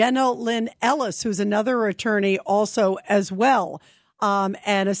 Jenna Lynn Ellis, who's another attorney also as well,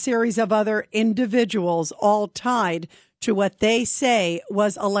 and a series of other individuals all tied to what they say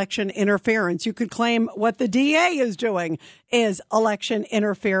was election interference. You could claim what the DA is doing is election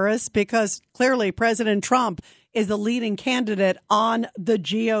interference because clearly President Trump is the leading candidate on the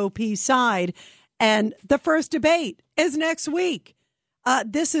GOP side. And the first debate is next week.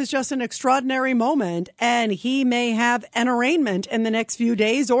 This is just an extraordinary moment, and he may have an arraignment in the next few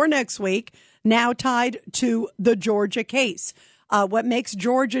days or next week, now tied to the Georgia case. What makes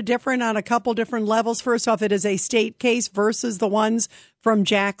Georgia different on a couple different levels? First off, it is a state case versus the ones from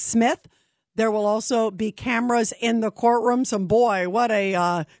Jack Smith. There will also be cameras in the courtrooms. And boy, what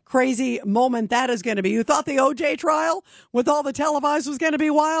a crazy moment that is going to be. You thought the OJ trial with all the televised was going to be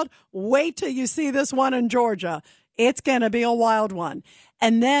wild? Wait till you see this one in Georgia. It's going to be a wild one.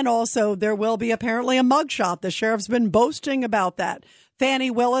 And then also there will be apparently a mugshot. The sheriff's been boasting about that.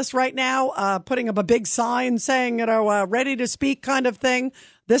 Fannie Willis right now putting up a big sign saying, ready to speak kind of thing.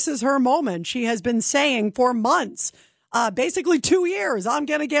 This is her moment. She has been saying for months, basically 2 years, I'm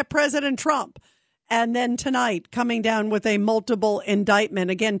going to get President Trump. And then tonight coming down with a multiple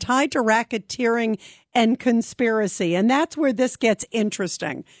indictment, again, tied to racketeering and conspiracy. And that's where this gets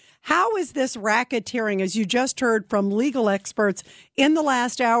interesting. How is this racketeering, as you just heard from legal experts in the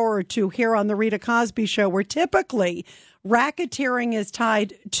last hour or two here on the Rita Cosby Show, where typically racketeering is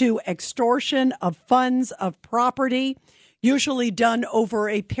tied to extortion of funds, of property, usually done over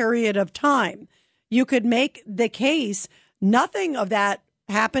a period of time. You could make the case nothing of that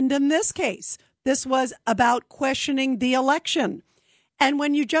happened in this case. This was about questioning the election. And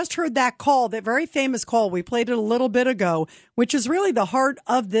when you just heard that call, that very famous call, we played it a little bit ago, which is really the heart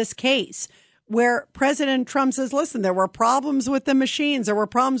of this case, where President Trump says, listen, there were problems with the machines. There were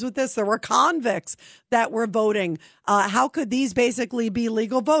problems with this. There were convicts that were voting. How could these basically be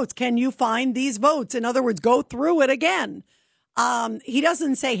legal votes? Can you find these votes? In other words, go through it again. He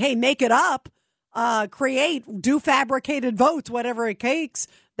doesn't say, hey, make it up, do fabricated votes, whatever it takes.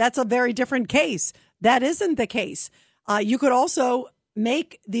 That's a very different case. That isn't the case. You could also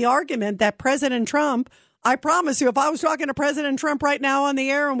make the argument that President Trump, I promise you, if I was talking to President Trump right now on the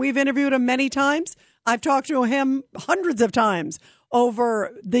air, and we've interviewed him many times, I've talked to him hundreds of times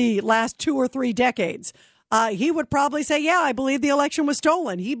over the last 2 or 3 decades. He would probably say, yeah, I believe the election was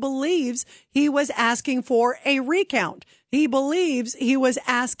stolen. He believes he was asking for a recount. He believes he was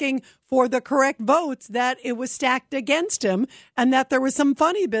asking for the correct votes, that it was stacked against him, and that there was some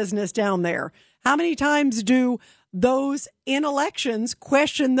funny business down there. How many times do those in elections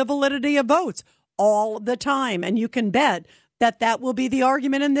question the validity of votes? All the time. And you can bet that that will be the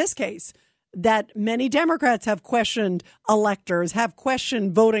argument in this case, that many Democrats have questioned electors, have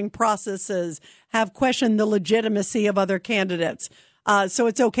questioned voting processes, have questioned the legitimacy of other candidates. So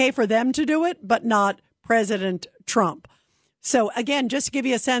it's okay for them to do it, but not President Trump. So again, just to give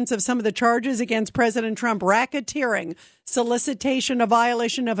you a sense of some of the charges against President Trump: racketeering, solicitation of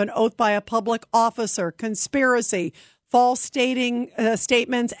violation of an oath by a public officer, conspiracy, false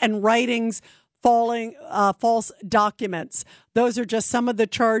statements and writings, false documents. Those are just some of the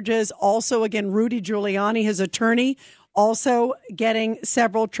charges. Also, again, Rudy Giuliani, his attorney, also getting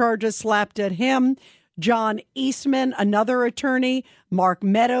several charges slapped at him. John Eastman, another attorney, Mark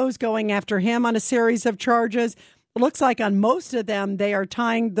Meadows, going after him on a series of charges. It looks like on most of them, they are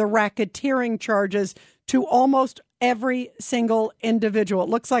tying the racketeering charges to almost every single individual. It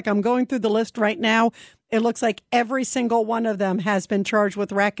looks like, I'm going through the list right now, it looks like every single one of them has been charged with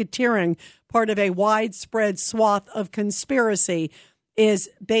racketeering. Part of a widespread swath of conspiracy is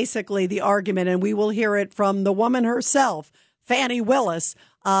basically the argument. And we will hear it from the woman herself, Fannie Willis,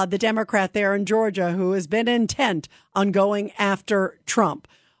 the Democrat there in Georgia, who has been intent on going after Trump.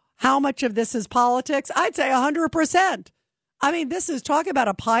 How much of this is politics? I'd say 100%. I mean, this is talk about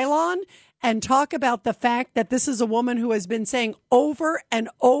a pylon, and talk about the fact that this is a woman who has been saying over and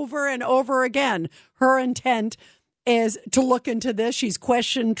over and over again, her intent is to look into this. She's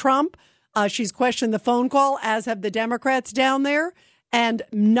questioned Trump. She's questioned the phone call, as have the Democrats down there and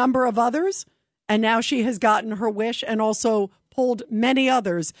a number of others. And now she has gotten her wish and also pulled many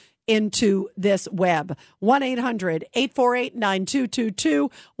others into this web.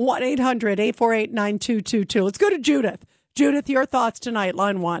 1-800-848-9222. 1-800-848-9222. Let's go to Judith. Judith, your thoughts tonight,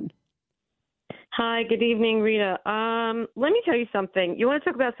 line one. Hi, good evening, Rita. Let me tell you something. You want to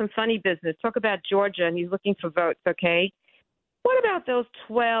talk about some funny business? Talk about Georgia, and he's looking for votes, okay? What about those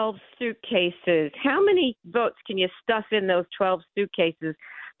 12 suitcases? How many votes can you stuff in those 12 suitcases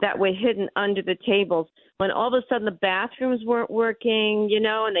that were hidden under the tables when all of a sudden the bathrooms weren't working,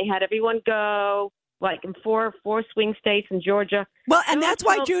 and they had everyone go, like in four swing states in Georgia? Well, and that's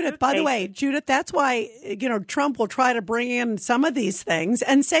why, Judith, by the way, that's why, Trump will try to bring in some of these things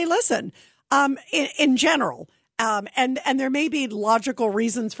and say, listen, in general, and there may be logical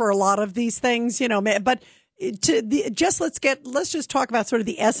reasons for a lot of these things, but let's just talk about sort of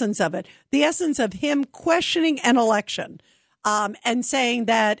the essence of it. The essence of him questioning an election, and saying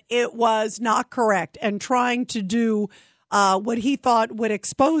that it was not correct and trying to do, what he thought would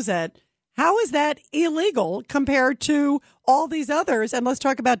expose it. How is that illegal compared to all these others? And let's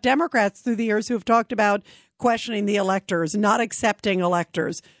talk about Democrats through the years who have talked about questioning the electors, not accepting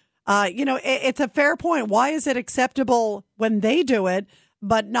electors. It's a fair point. Why is it acceptable when they do it,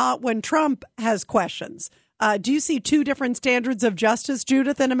 but not when Trump has questions? Do you see two different standards of justice,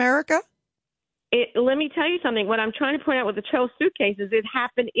 Judith, in America? Let me tell you something. What I'm trying to point out with the 12 suitcases, it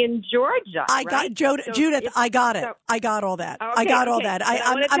happened in Georgia. Judith, I got it. I got all that. Okay, I got all that.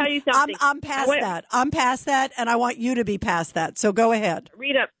 I want to tell you something. I'm past that. I'm past that, and I want you to be past that. So go ahead.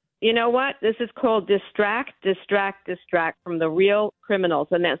 Rita, you know what? This is called distract from the real criminals,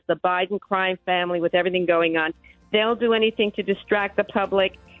 and that's the Biden crime family with everything going on. They'll do anything to distract the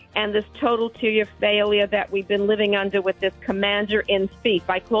public, and this total two-year failure that we've been living under with this commander-in-chief.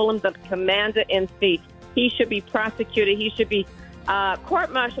 I call him the commander-in-chief. He should be prosecuted. He should be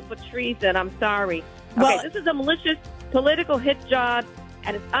court-martialed for treason. I'm sorry. Okay, this is a malicious political hit job,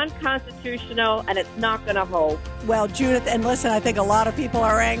 and it's unconstitutional, and it's not going to hold. Well, Judith, and listen, I think a lot of people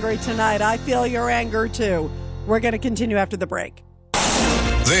are angry tonight. I feel your anger, too. We're going to continue after the break.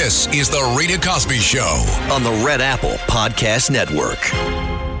 This is The Rita Cosby Show on the Red Apple Podcast Network.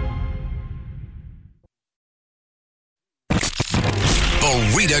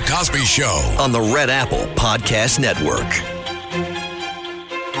 The Rita Cosby Show on the Red Apple Podcast Network.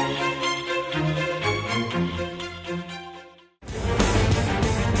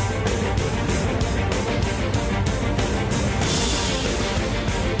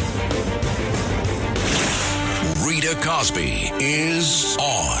 Rita Cosby is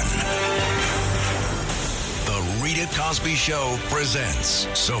on. The Rita Cosby Show presents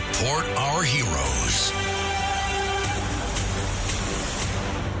Support Our Heroes.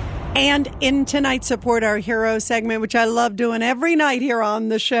 And in tonight's Support Our Heroes segment, which I love doing every night here on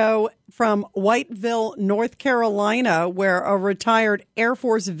the show, from Whiteville, North Carolina, where a retired Air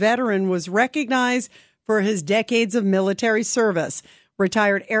Force veteran was recognized for his decades of military service.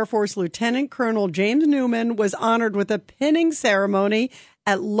 Retired Air Force Lieutenant Colonel James Newman was honored with a pinning ceremony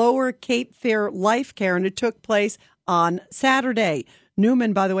at Lower Cape Fear Life Care, and it took place on Saturday.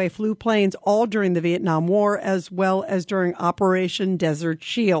 Newman, by the way, flew planes all during the Vietnam War as well as during Operation Desert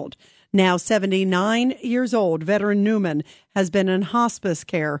Shield. Now 79 years old, veteran Newman has been in hospice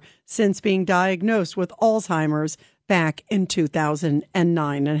care since being diagnosed with Alzheimer's back in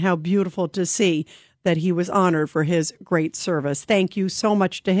 2009. And how beautiful to see that he was honored for his great service. Thank you so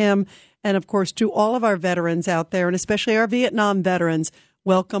much to him. And of course, to all of our veterans out there, and especially our Vietnam veterans,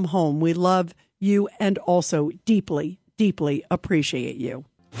 welcome home. We love you and also deeply, deeply appreciate you.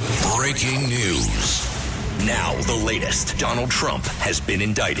 Breaking news. Now the latest. Donald Trump has been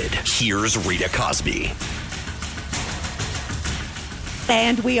indicted. Here's Rita Cosby.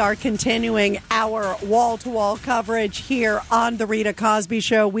 And we are continuing our wall-to-wall coverage here on The Rita Cosby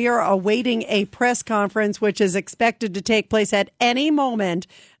Show. We are awaiting a press conference, which is expected to take place at any moment.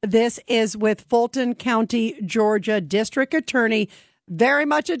 This is with Fulton County, Georgia District Attorney, very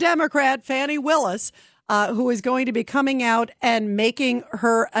much a Democrat, Fani Willis, who is going to be coming out and making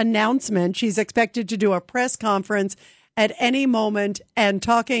her announcement. She's expected to do a press conference at any moment and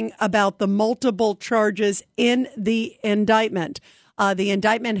talking about the multiple charges in the indictment. The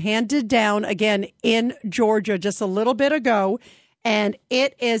indictment handed down again in Georgia just a little bit ago, and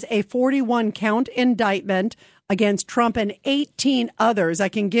it is a 41-count indictment against Trump and 18 others. I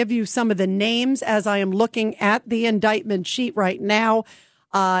can give you some of the names as I am looking at the indictment sheet right now.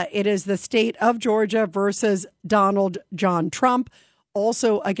 It is the state of Georgia versus Donald John Trump,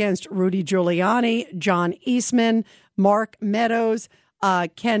 also against Rudy Giuliani, John Eastman, Mark Meadows,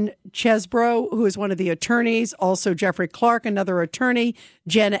 Ken Chesbrough, who is one of the attorneys, also Jeffrey Clark, another attorney,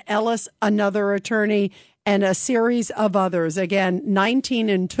 Jenna Ellis, another attorney, and a series of others. Again, 19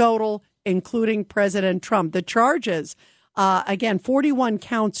 in total, including President Trump. The charges, again, 41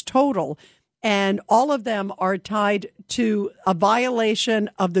 counts total. and all of them are tied to a violation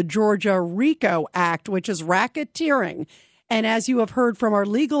of the Georgia RICO Act, which is racketeering. And as you have heard from our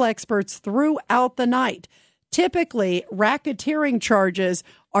legal experts throughout the night, typically racketeering charges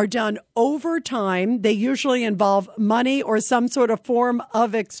are done over time. They usually involve money or some sort of form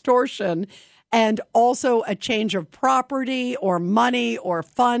of extortion, and also a change of property or money or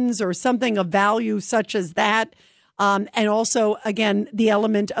funds or something of value such as that. And also, again, the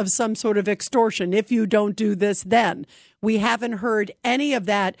element of some sort of extortion. If you don't do this, then. We haven't heard any of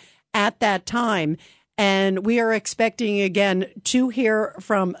that at that time. And we are expecting, again, to hear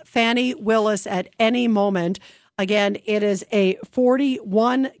from Fani Willis at any moment. Again, it is a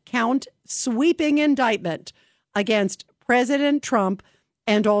 41-count sweeping indictment against President Trump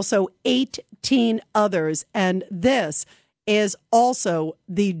and also 18 others. And this is also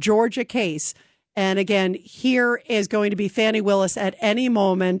the Georgia case. And again, here is going to be Fani Willis at any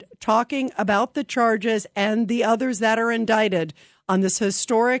moment talking about the charges and the others that are indicted on this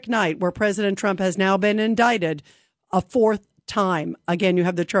historic night where President Trump has now been indicted a fourth time. Again, you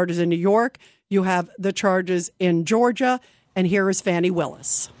have the charges in New York, you have the charges in Georgia, and here is Fani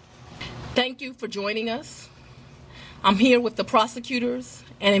Willis. Thank you for joining us. I'm here with the prosecutors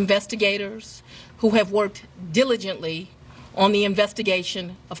and investigators who have worked diligently on the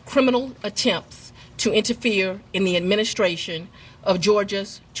investigation of criminal attempts to interfere in the administration of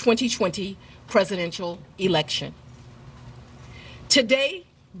Georgia's 2020 presidential election. Today,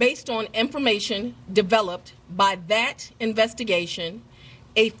 based on information developed by that investigation,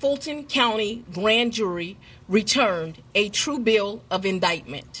 a Fulton County grand jury returned a true bill of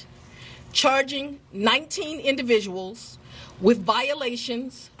indictment, charging 19 individuals with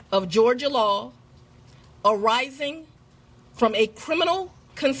violations of Georgia law arising from a criminal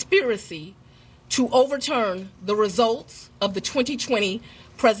conspiracy to overturn the results of the 2020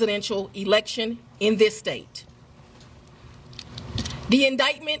 presidential election in this state. The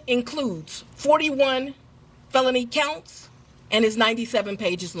indictment includes 41 felony counts and is 97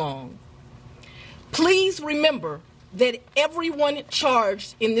 pages long. Please remember that everyone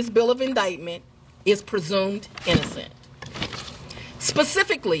charged in this bill of indictment is presumed innocent.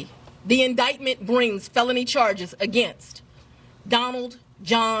 Specifically, the indictment brings felony charges against Donald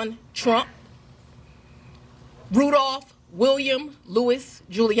John Trump, Rudolph William Louis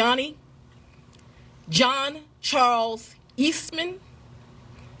Giuliani, John Charles Eastman,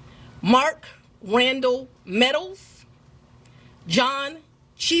 Mark Randall Meadows, John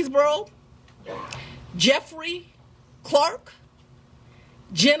Cheeseborough, Jeffrey Clark,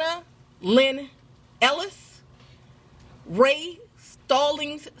 Jenna Lynn Ellis, Ray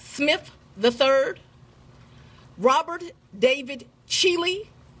Stallings Smith III, Robert David Cheeley,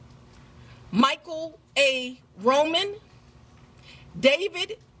 Michael A. Roman,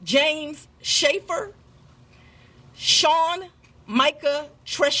 David James Schaefer, Sean Micah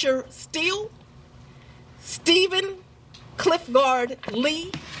Tresher Steele, Stephen Cliffgard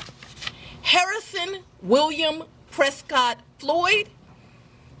Lee, Harrison William Prescott Floyd,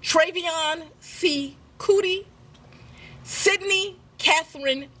 Travion C. Cootie, Sydney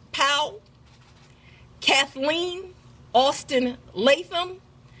Catherine Powell, Kathleen Austin Latham,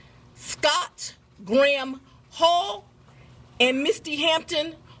 Scott Graham Hall, and Misty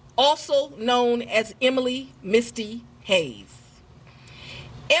Hampton, also known as Emily Misty Hayes.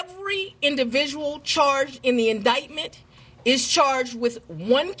 Every individual charged in the indictment is charged with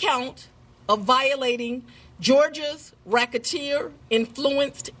one count of violating Georgia's Racketeer,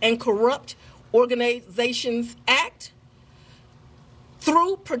 Influenced, and Corrupt Organizations Act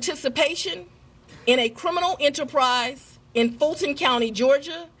through participation in a criminal enterprise in Fulton County,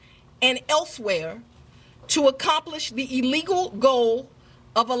 Georgia, and elsewhere to accomplish the illegal goal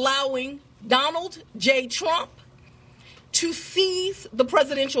of allowing Donald J. Trump to seize the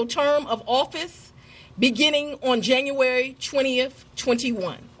presidential term of office beginning on January 20th,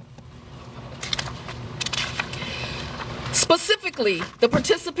 21. Specifically, the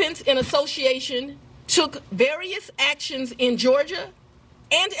participants in association took various actions in Georgia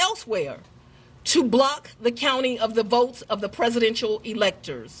and elsewhere to block the counting of the votes of the presidential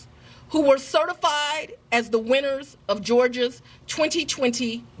electors who were certified as the winners of Georgia's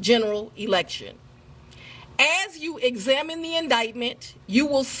 2020 general election. As you examine the indictment, you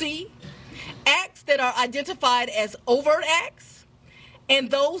will see acts that are identified as overt acts and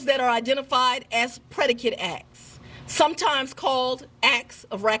those that are identified as predicate acts, sometimes called acts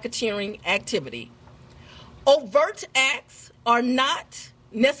of racketeering activity. Overt acts are not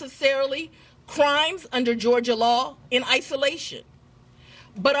necessarily crimes under Georgia law in isolation,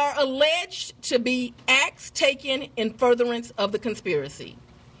 but are alleged to be acts taken in furtherance of the conspiracy.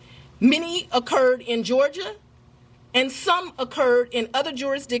 Many occurred in Georgia, and some occurred in other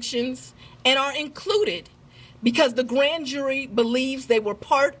jurisdictions and are included because the grand jury believes they were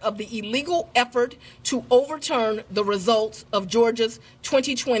part of the illegal effort to overturn the results of Georgia's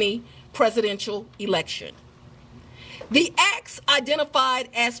 2020 presidential election. The acts identified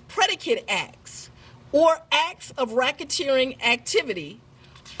as predicate acts or acts of racketeering activity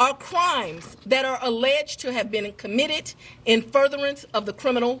are crimes that are alleged to have been committed in furtherance of the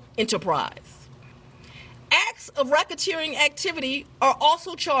criminal enterprise. Acts of racketeering activity are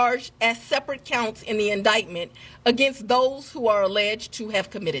also charged as separate counts in the indictment against those who are alleged to have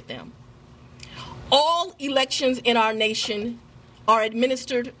committed them. All elections in our nation are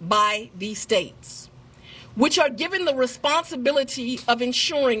administered by the states, which are given the responsibility of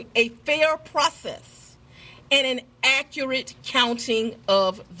ensuring a fair process and an accurate counting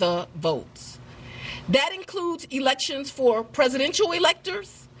of the votes. That includes elections for presidential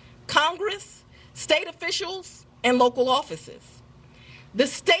electors, Congress, state officials, and local offices. The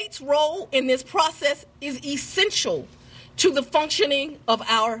state's role in this process is essential to the functioning of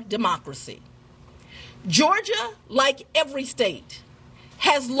our democracy. Georgia, like every state,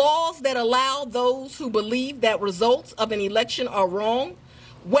 has laws that allow those who believe that results of an election are wrong,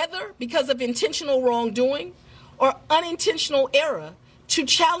 whether because of intentional wrongdoing or unintentional error, to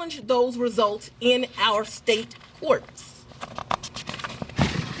challenge those results in our state courts.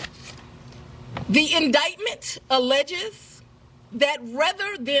 The indictment alleges that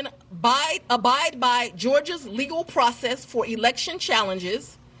rather than abide by Georgia's legal process for election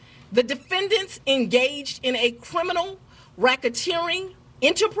challenges, the defendants engaged in a criminal racketeering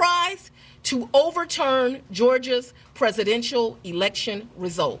enterprise to overturn Georgia's presidential election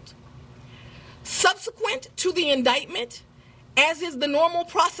result. Subsequent to the indictment, as is the normal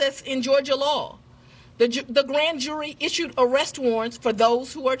process in Georgia law, the grand jury issued arrest warrants for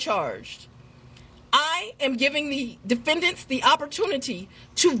those who are charged. I am giving the defendants the opportunity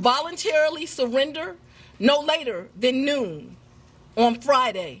to voluntarily surrender no later than noon on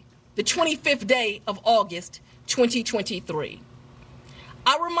Friday, the 25th day of August, 2023.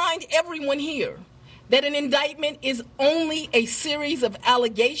 I remind everyone here that an indictment is only a series of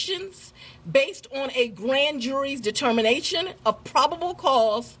allegations based on a grand jury's determination of probable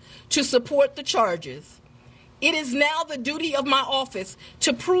cause to support the charges. It is now the duty of my office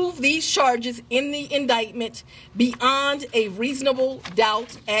to prove these charges in the indictment beyond a reasonable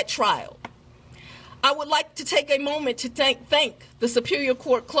doubt at trial. I would like to take a moment to thank the Superior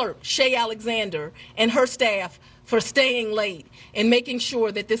Court Clerk, Shay Alexander, and her staff for staying late and making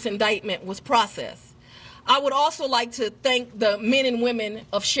sure that this indictment was processed. I would also like to thank the men and women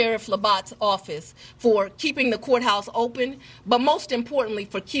of Sheriff Labatt's office for keeping the courthouse open, but most importantly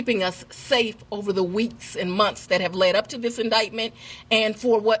for keeping us safe over the weeks and months that have led up to this indictment, and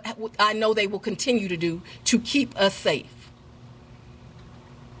for what I know they will continue to do to keep us safe.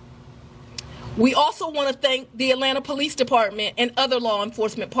 We also want to thank the Atlanta Police Department and other law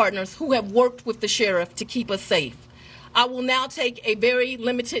enforcement partners who have worked with the sheriff to keep us safe. I will now take a very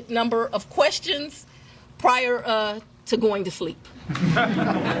limited number of questions prior to going to sleep.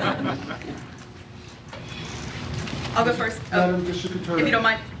 I'll go first. If you don't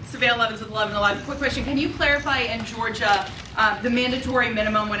mind. Surveil Levins with 11 Alive. Quick question. Can you clarify in Georgia the mandatory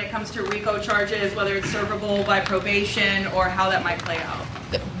minimum when it comes to RICO charges, whether it's servable by probation or how that might play out?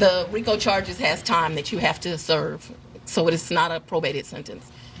 The RICO charges has time that you have to serve, so it is not a probated sentence.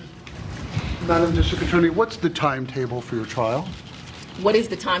 Madam District Attorney, what's the timetable for your trial? What is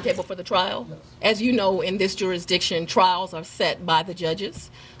the timetable for the trial? Yes. As you know, in this jurisdiction, trials are set by the judges.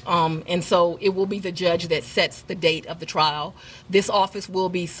 And so it will be the judge that sets the date of the trial. This office will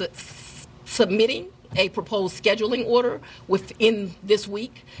be submitting a proposed scheduling order within this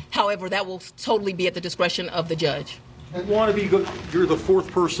week. However, that will totally be at the discretion of the judge. You're the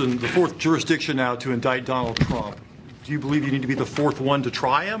fourth person, the fourth jurisdiction now to indict Donald Trump. Do you believe you need to be the fourth one to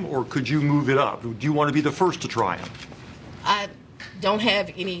try him, or could you move it up? Do you want to be the first to try him? I don't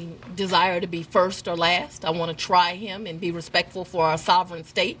have any desire to be first or last. I want to try him and be respectful for our sovereign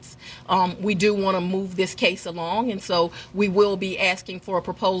states. We do want to move this case along, and so we will be asking for a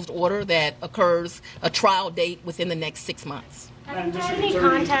proposed order that occurs a trial date within the next 6 months. Madam District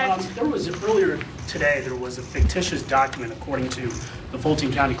Attorney, earlier today there was a fictitious document, according to the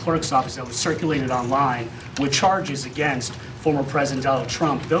Fulton County Clerk's Office, that was circulated online with charges against former President Donald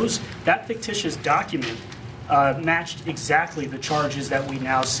Trump. That fictitious document matched exactly the charges that we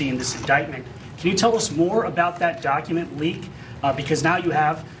now see in this indictment. Can you tell us more about that document leak? Because now you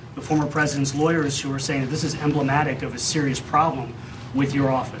have the former president's lawyers who are saying that this is emblematic of a serious problem with your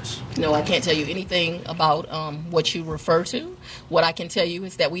office? No, I can't tell you anything about what you refer to. What I can tell you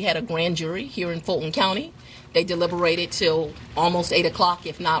is that we had a grand jury here in Fulton County. They deliberated till almost 8 o'clock,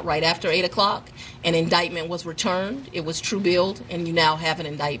 if not right after 8 o'clock. An indictment was returned. It was true billed, and you now have an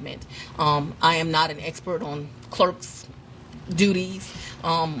indictment. I am not an expert on clerks' duties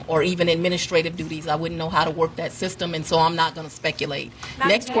or even administrative duties. I wouldn't know how to work that system, and so I'm not going to speculate.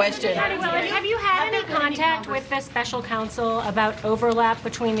 Next question. Have you had any contact with the special counsel about overlap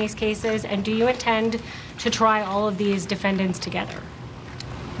between these cases, and do you intend to try all of these defendants together?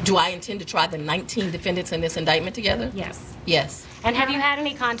 Do I intend to try the 19 defendants in this indictment together? Yes. Yes. And have you had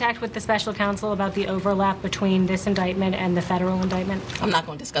any contact with the special counsel about the overlap between this indictment and the federal indictment? I'm not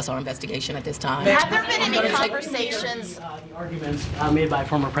going to discuss our investigation at this time. Have there been any conversations? The arguments made by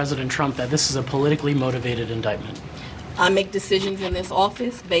former President Trump that this is a politically motivated indictment. I make decisions in this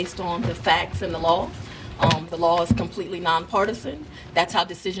office based on the facts and the law. The law is completely nonpartisan. That's how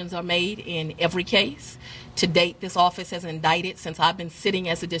decisions are made in every case. To date, this office has indicted, since I've been sitting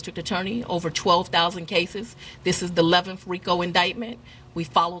as a district attorney, over 12,000 cases. This is the 11th RICO indictment. We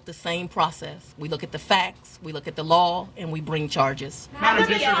followed the same process. We look at the facts, we look at the law, and we bring charges. Have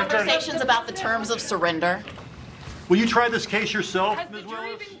there been conversations about the terms of surrender? Will you try this case yourself, Ms.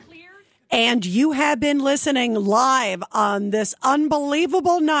 Willis? And you have been listening live on this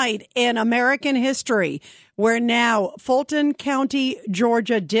unbelievable night in American history, where now Fulton County,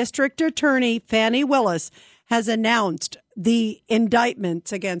 Georgia District Attorney Fani Willis has announced the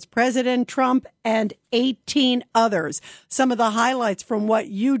indictments against President Trump and 18 others. Some of the highlights from what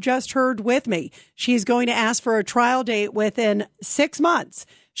you just heard with me. She's going to ask for a trial date within 6 months.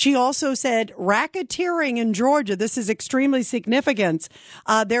 She also said racketeering in Georgia. This is extremely significant.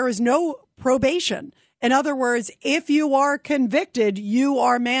 There is no probation. In other words, if you are convicted, you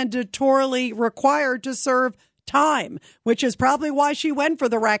are mandatorily required to serve time, which is probably why she went for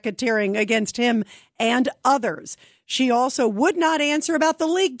the racketeering against him and others. She also would not answer about the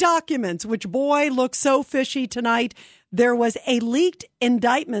leaked documents, which, boy, looks so fishy tonight. There was a leaked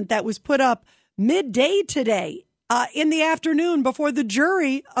indictment that was put up midday today in the afternoon before the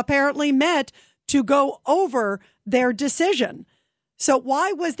jury apparently met to go over their decision. So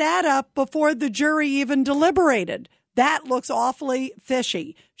why was that up before the jury even deliberated? That looks awfully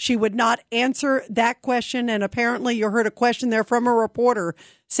fishy. She would not answer that question. And apparently you heard a question there from a reporter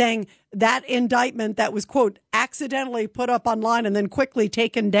saying that indictment that was, quote, accidentally put up online and then quickly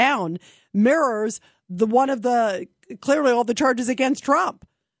taken down mirrors clearly all the charges against Trump.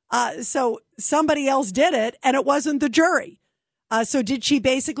 So somebody else did it and it wasn't the jury. So did she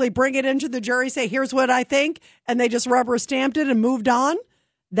basically bring it into the jury, say, here's what I think, and they just rubber stamped it and moved on?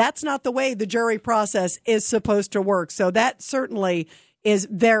 That's not the way the jury process is supposed to work. So that certainly is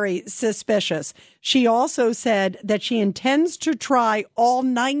very suspicious. She also said that she intends to try all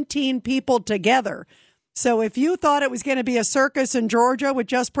 19 people together. So if you thought it was going to be a circus in Georgia with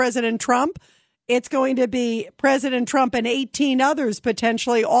just President Trump, it's going to be President Trump and 18 others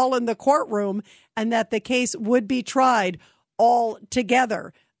potentially all in the courtroom, and that the case would be tried all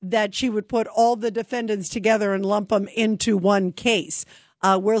together, that she would put all the defendants together and lump them into one case.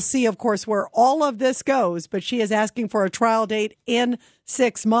 We'll see, of course, where all of this goes, but she is asking for a trial date in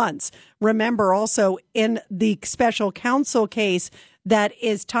 6 months. Remember, also in the special counsel case that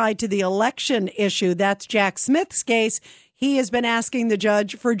is tied to the election issue, that's Jack Smith's case, he has been asking the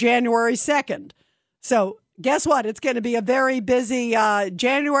judge for January 2nd. So guess what? It's going to be a very busy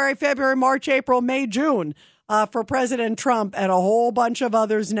January, February, March, April, May, June for President Trump and a whole bunch of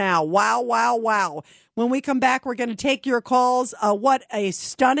others now. Wow, wow, wow. When we come back, we're going to take your calls. What a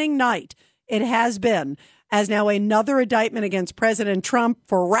stunning night it has been, as now another indictment against President Trump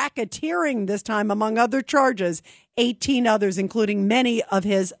for racketeering, this time among other charges, 18 others, including many of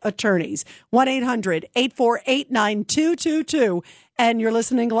his attorneys. 1-800-848-9222. And you're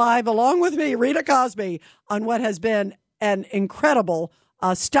listening live along with me, Rita Cosby, on what has been an incredible,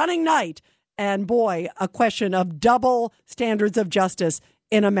 stunning night. And boy, a question of double standards of justice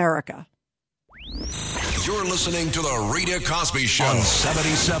in America. You're listening to The Rita Cosby Show on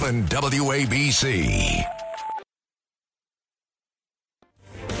 77 WABC.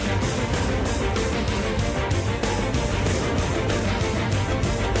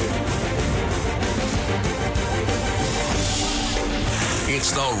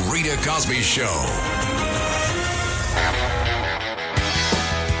 It's The Rita Cosby Show.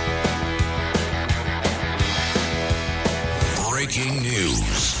 Breaking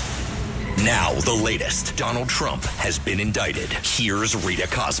news. Now, the latest. Donald Trump has been indicted. Here's Rita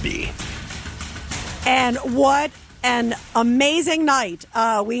Cosby. And what an amazing night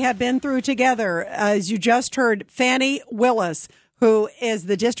we have been through together. As you just heard, Fani Willis, who is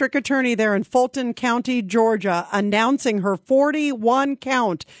the district attorney there in Fulton County, Georgia, announcing her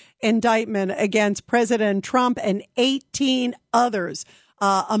 41-count indictment against President Trump and 18 others.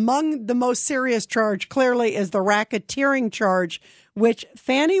 Among the most serious charge, clearly, is the racketeering charge, which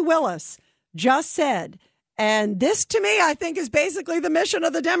Fani Willis just said. And this, to me, I think is basically the mission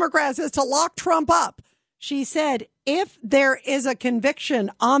of the Democrats, is to lock Trump up. She said, if there is a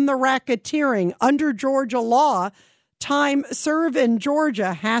conviction on the racketeering under Georgia law, time served in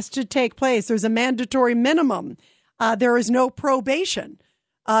Georgia has to take place. There's a mandatory minimum. There is no probation.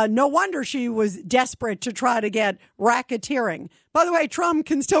 No wonder she was desperate to try to get racketeering. By the way, Trump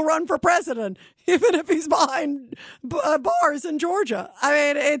can still run for president, even if he's behind bars in Georgia.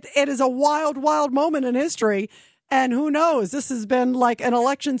 I mean, it is a wild, wild moment in history. And who knows? This has been like an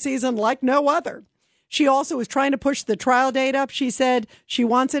election season like no other. She also was trying to push the trial date up. She said she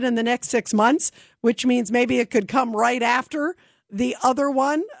wants it in the next 6 months, which means maybe it could come right after the other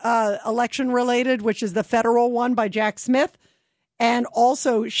one, election related, which is the federal one by Jack Smith. And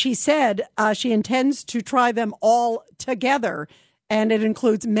also, she said she intends to try them all together, and it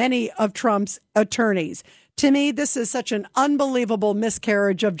includes many of Trump's attorneys. To me, this is such an unbelievable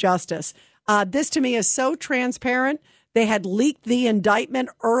miscarriage of justice. This, to me, is so transparent. They had leaked the indictment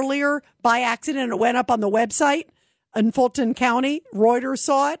earlier by accident. It went up on the website in Fulton County. Reuters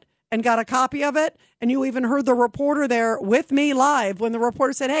saw it and got a copy of it. And you even heard the reporter there with me live when the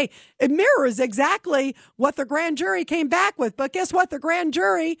reporter said, hey, it mirrors exactly what the grand jury came back with. But guess what? The grand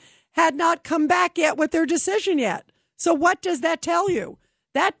jury had not come back yet with their decision yet. So what does that tell you?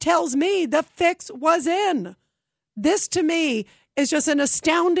 That tells me the fix was in. This, to me, is just an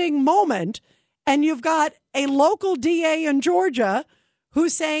astounding moment. And you've got a local DA in Georgia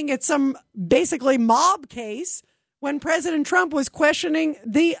who's saying it's some basically mob case when President Trump was questioning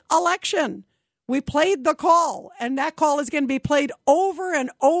the election. We played the call, and that call is going to be played over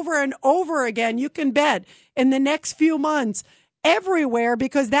and over and over again. You can bet in the next few months everywhere,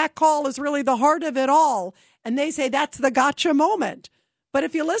 because that call is really the heart of it all. And they say that's the gotcha moment. But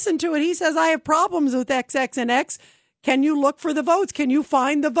if you listen to it, he says, I have problems with X, X, and X. Can you look for the votes? Can you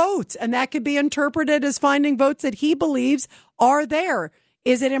find the votes? And that could be interpreted as finding votes that he believes are there.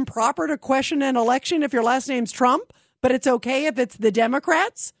 Is it improper to question an election if your last name's Trump, but it's okay if it's the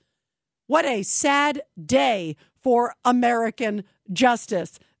Democrats? What a sad day for American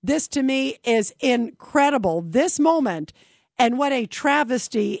justice. This, to me, is incredible, this moment, and what a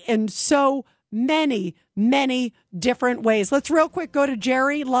travesty in so many, many different ways. Let's real quick go to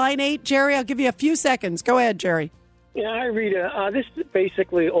Jerry, line 8. Jerry, I'll give you a few seconds. Go ahead, Jerry. Yeah, hi, Rita. This is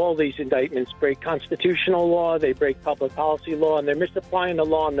basically all these indictments break constitutional law, they break public policy law, and they're misapplying the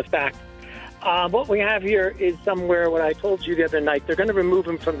law and the facts. What we have here is somewhere, what I told you the other night, they're going to remove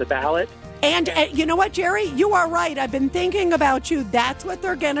him from the ballot. And you know what, Jerry? You are right. I've been thinking about you. That's what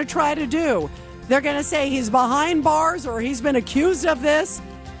they're going to try to do. They're going to say he's behind bars or he's been accused of this.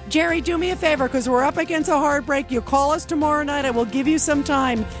 Jerry, do me a favor, because we're up against a hard break. You call us tomorrow night. I will give you some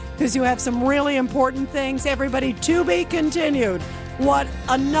time because you have some really important things. Everybody, to be continued. What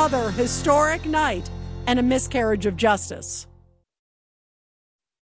another historic night and a miscarriage of justice.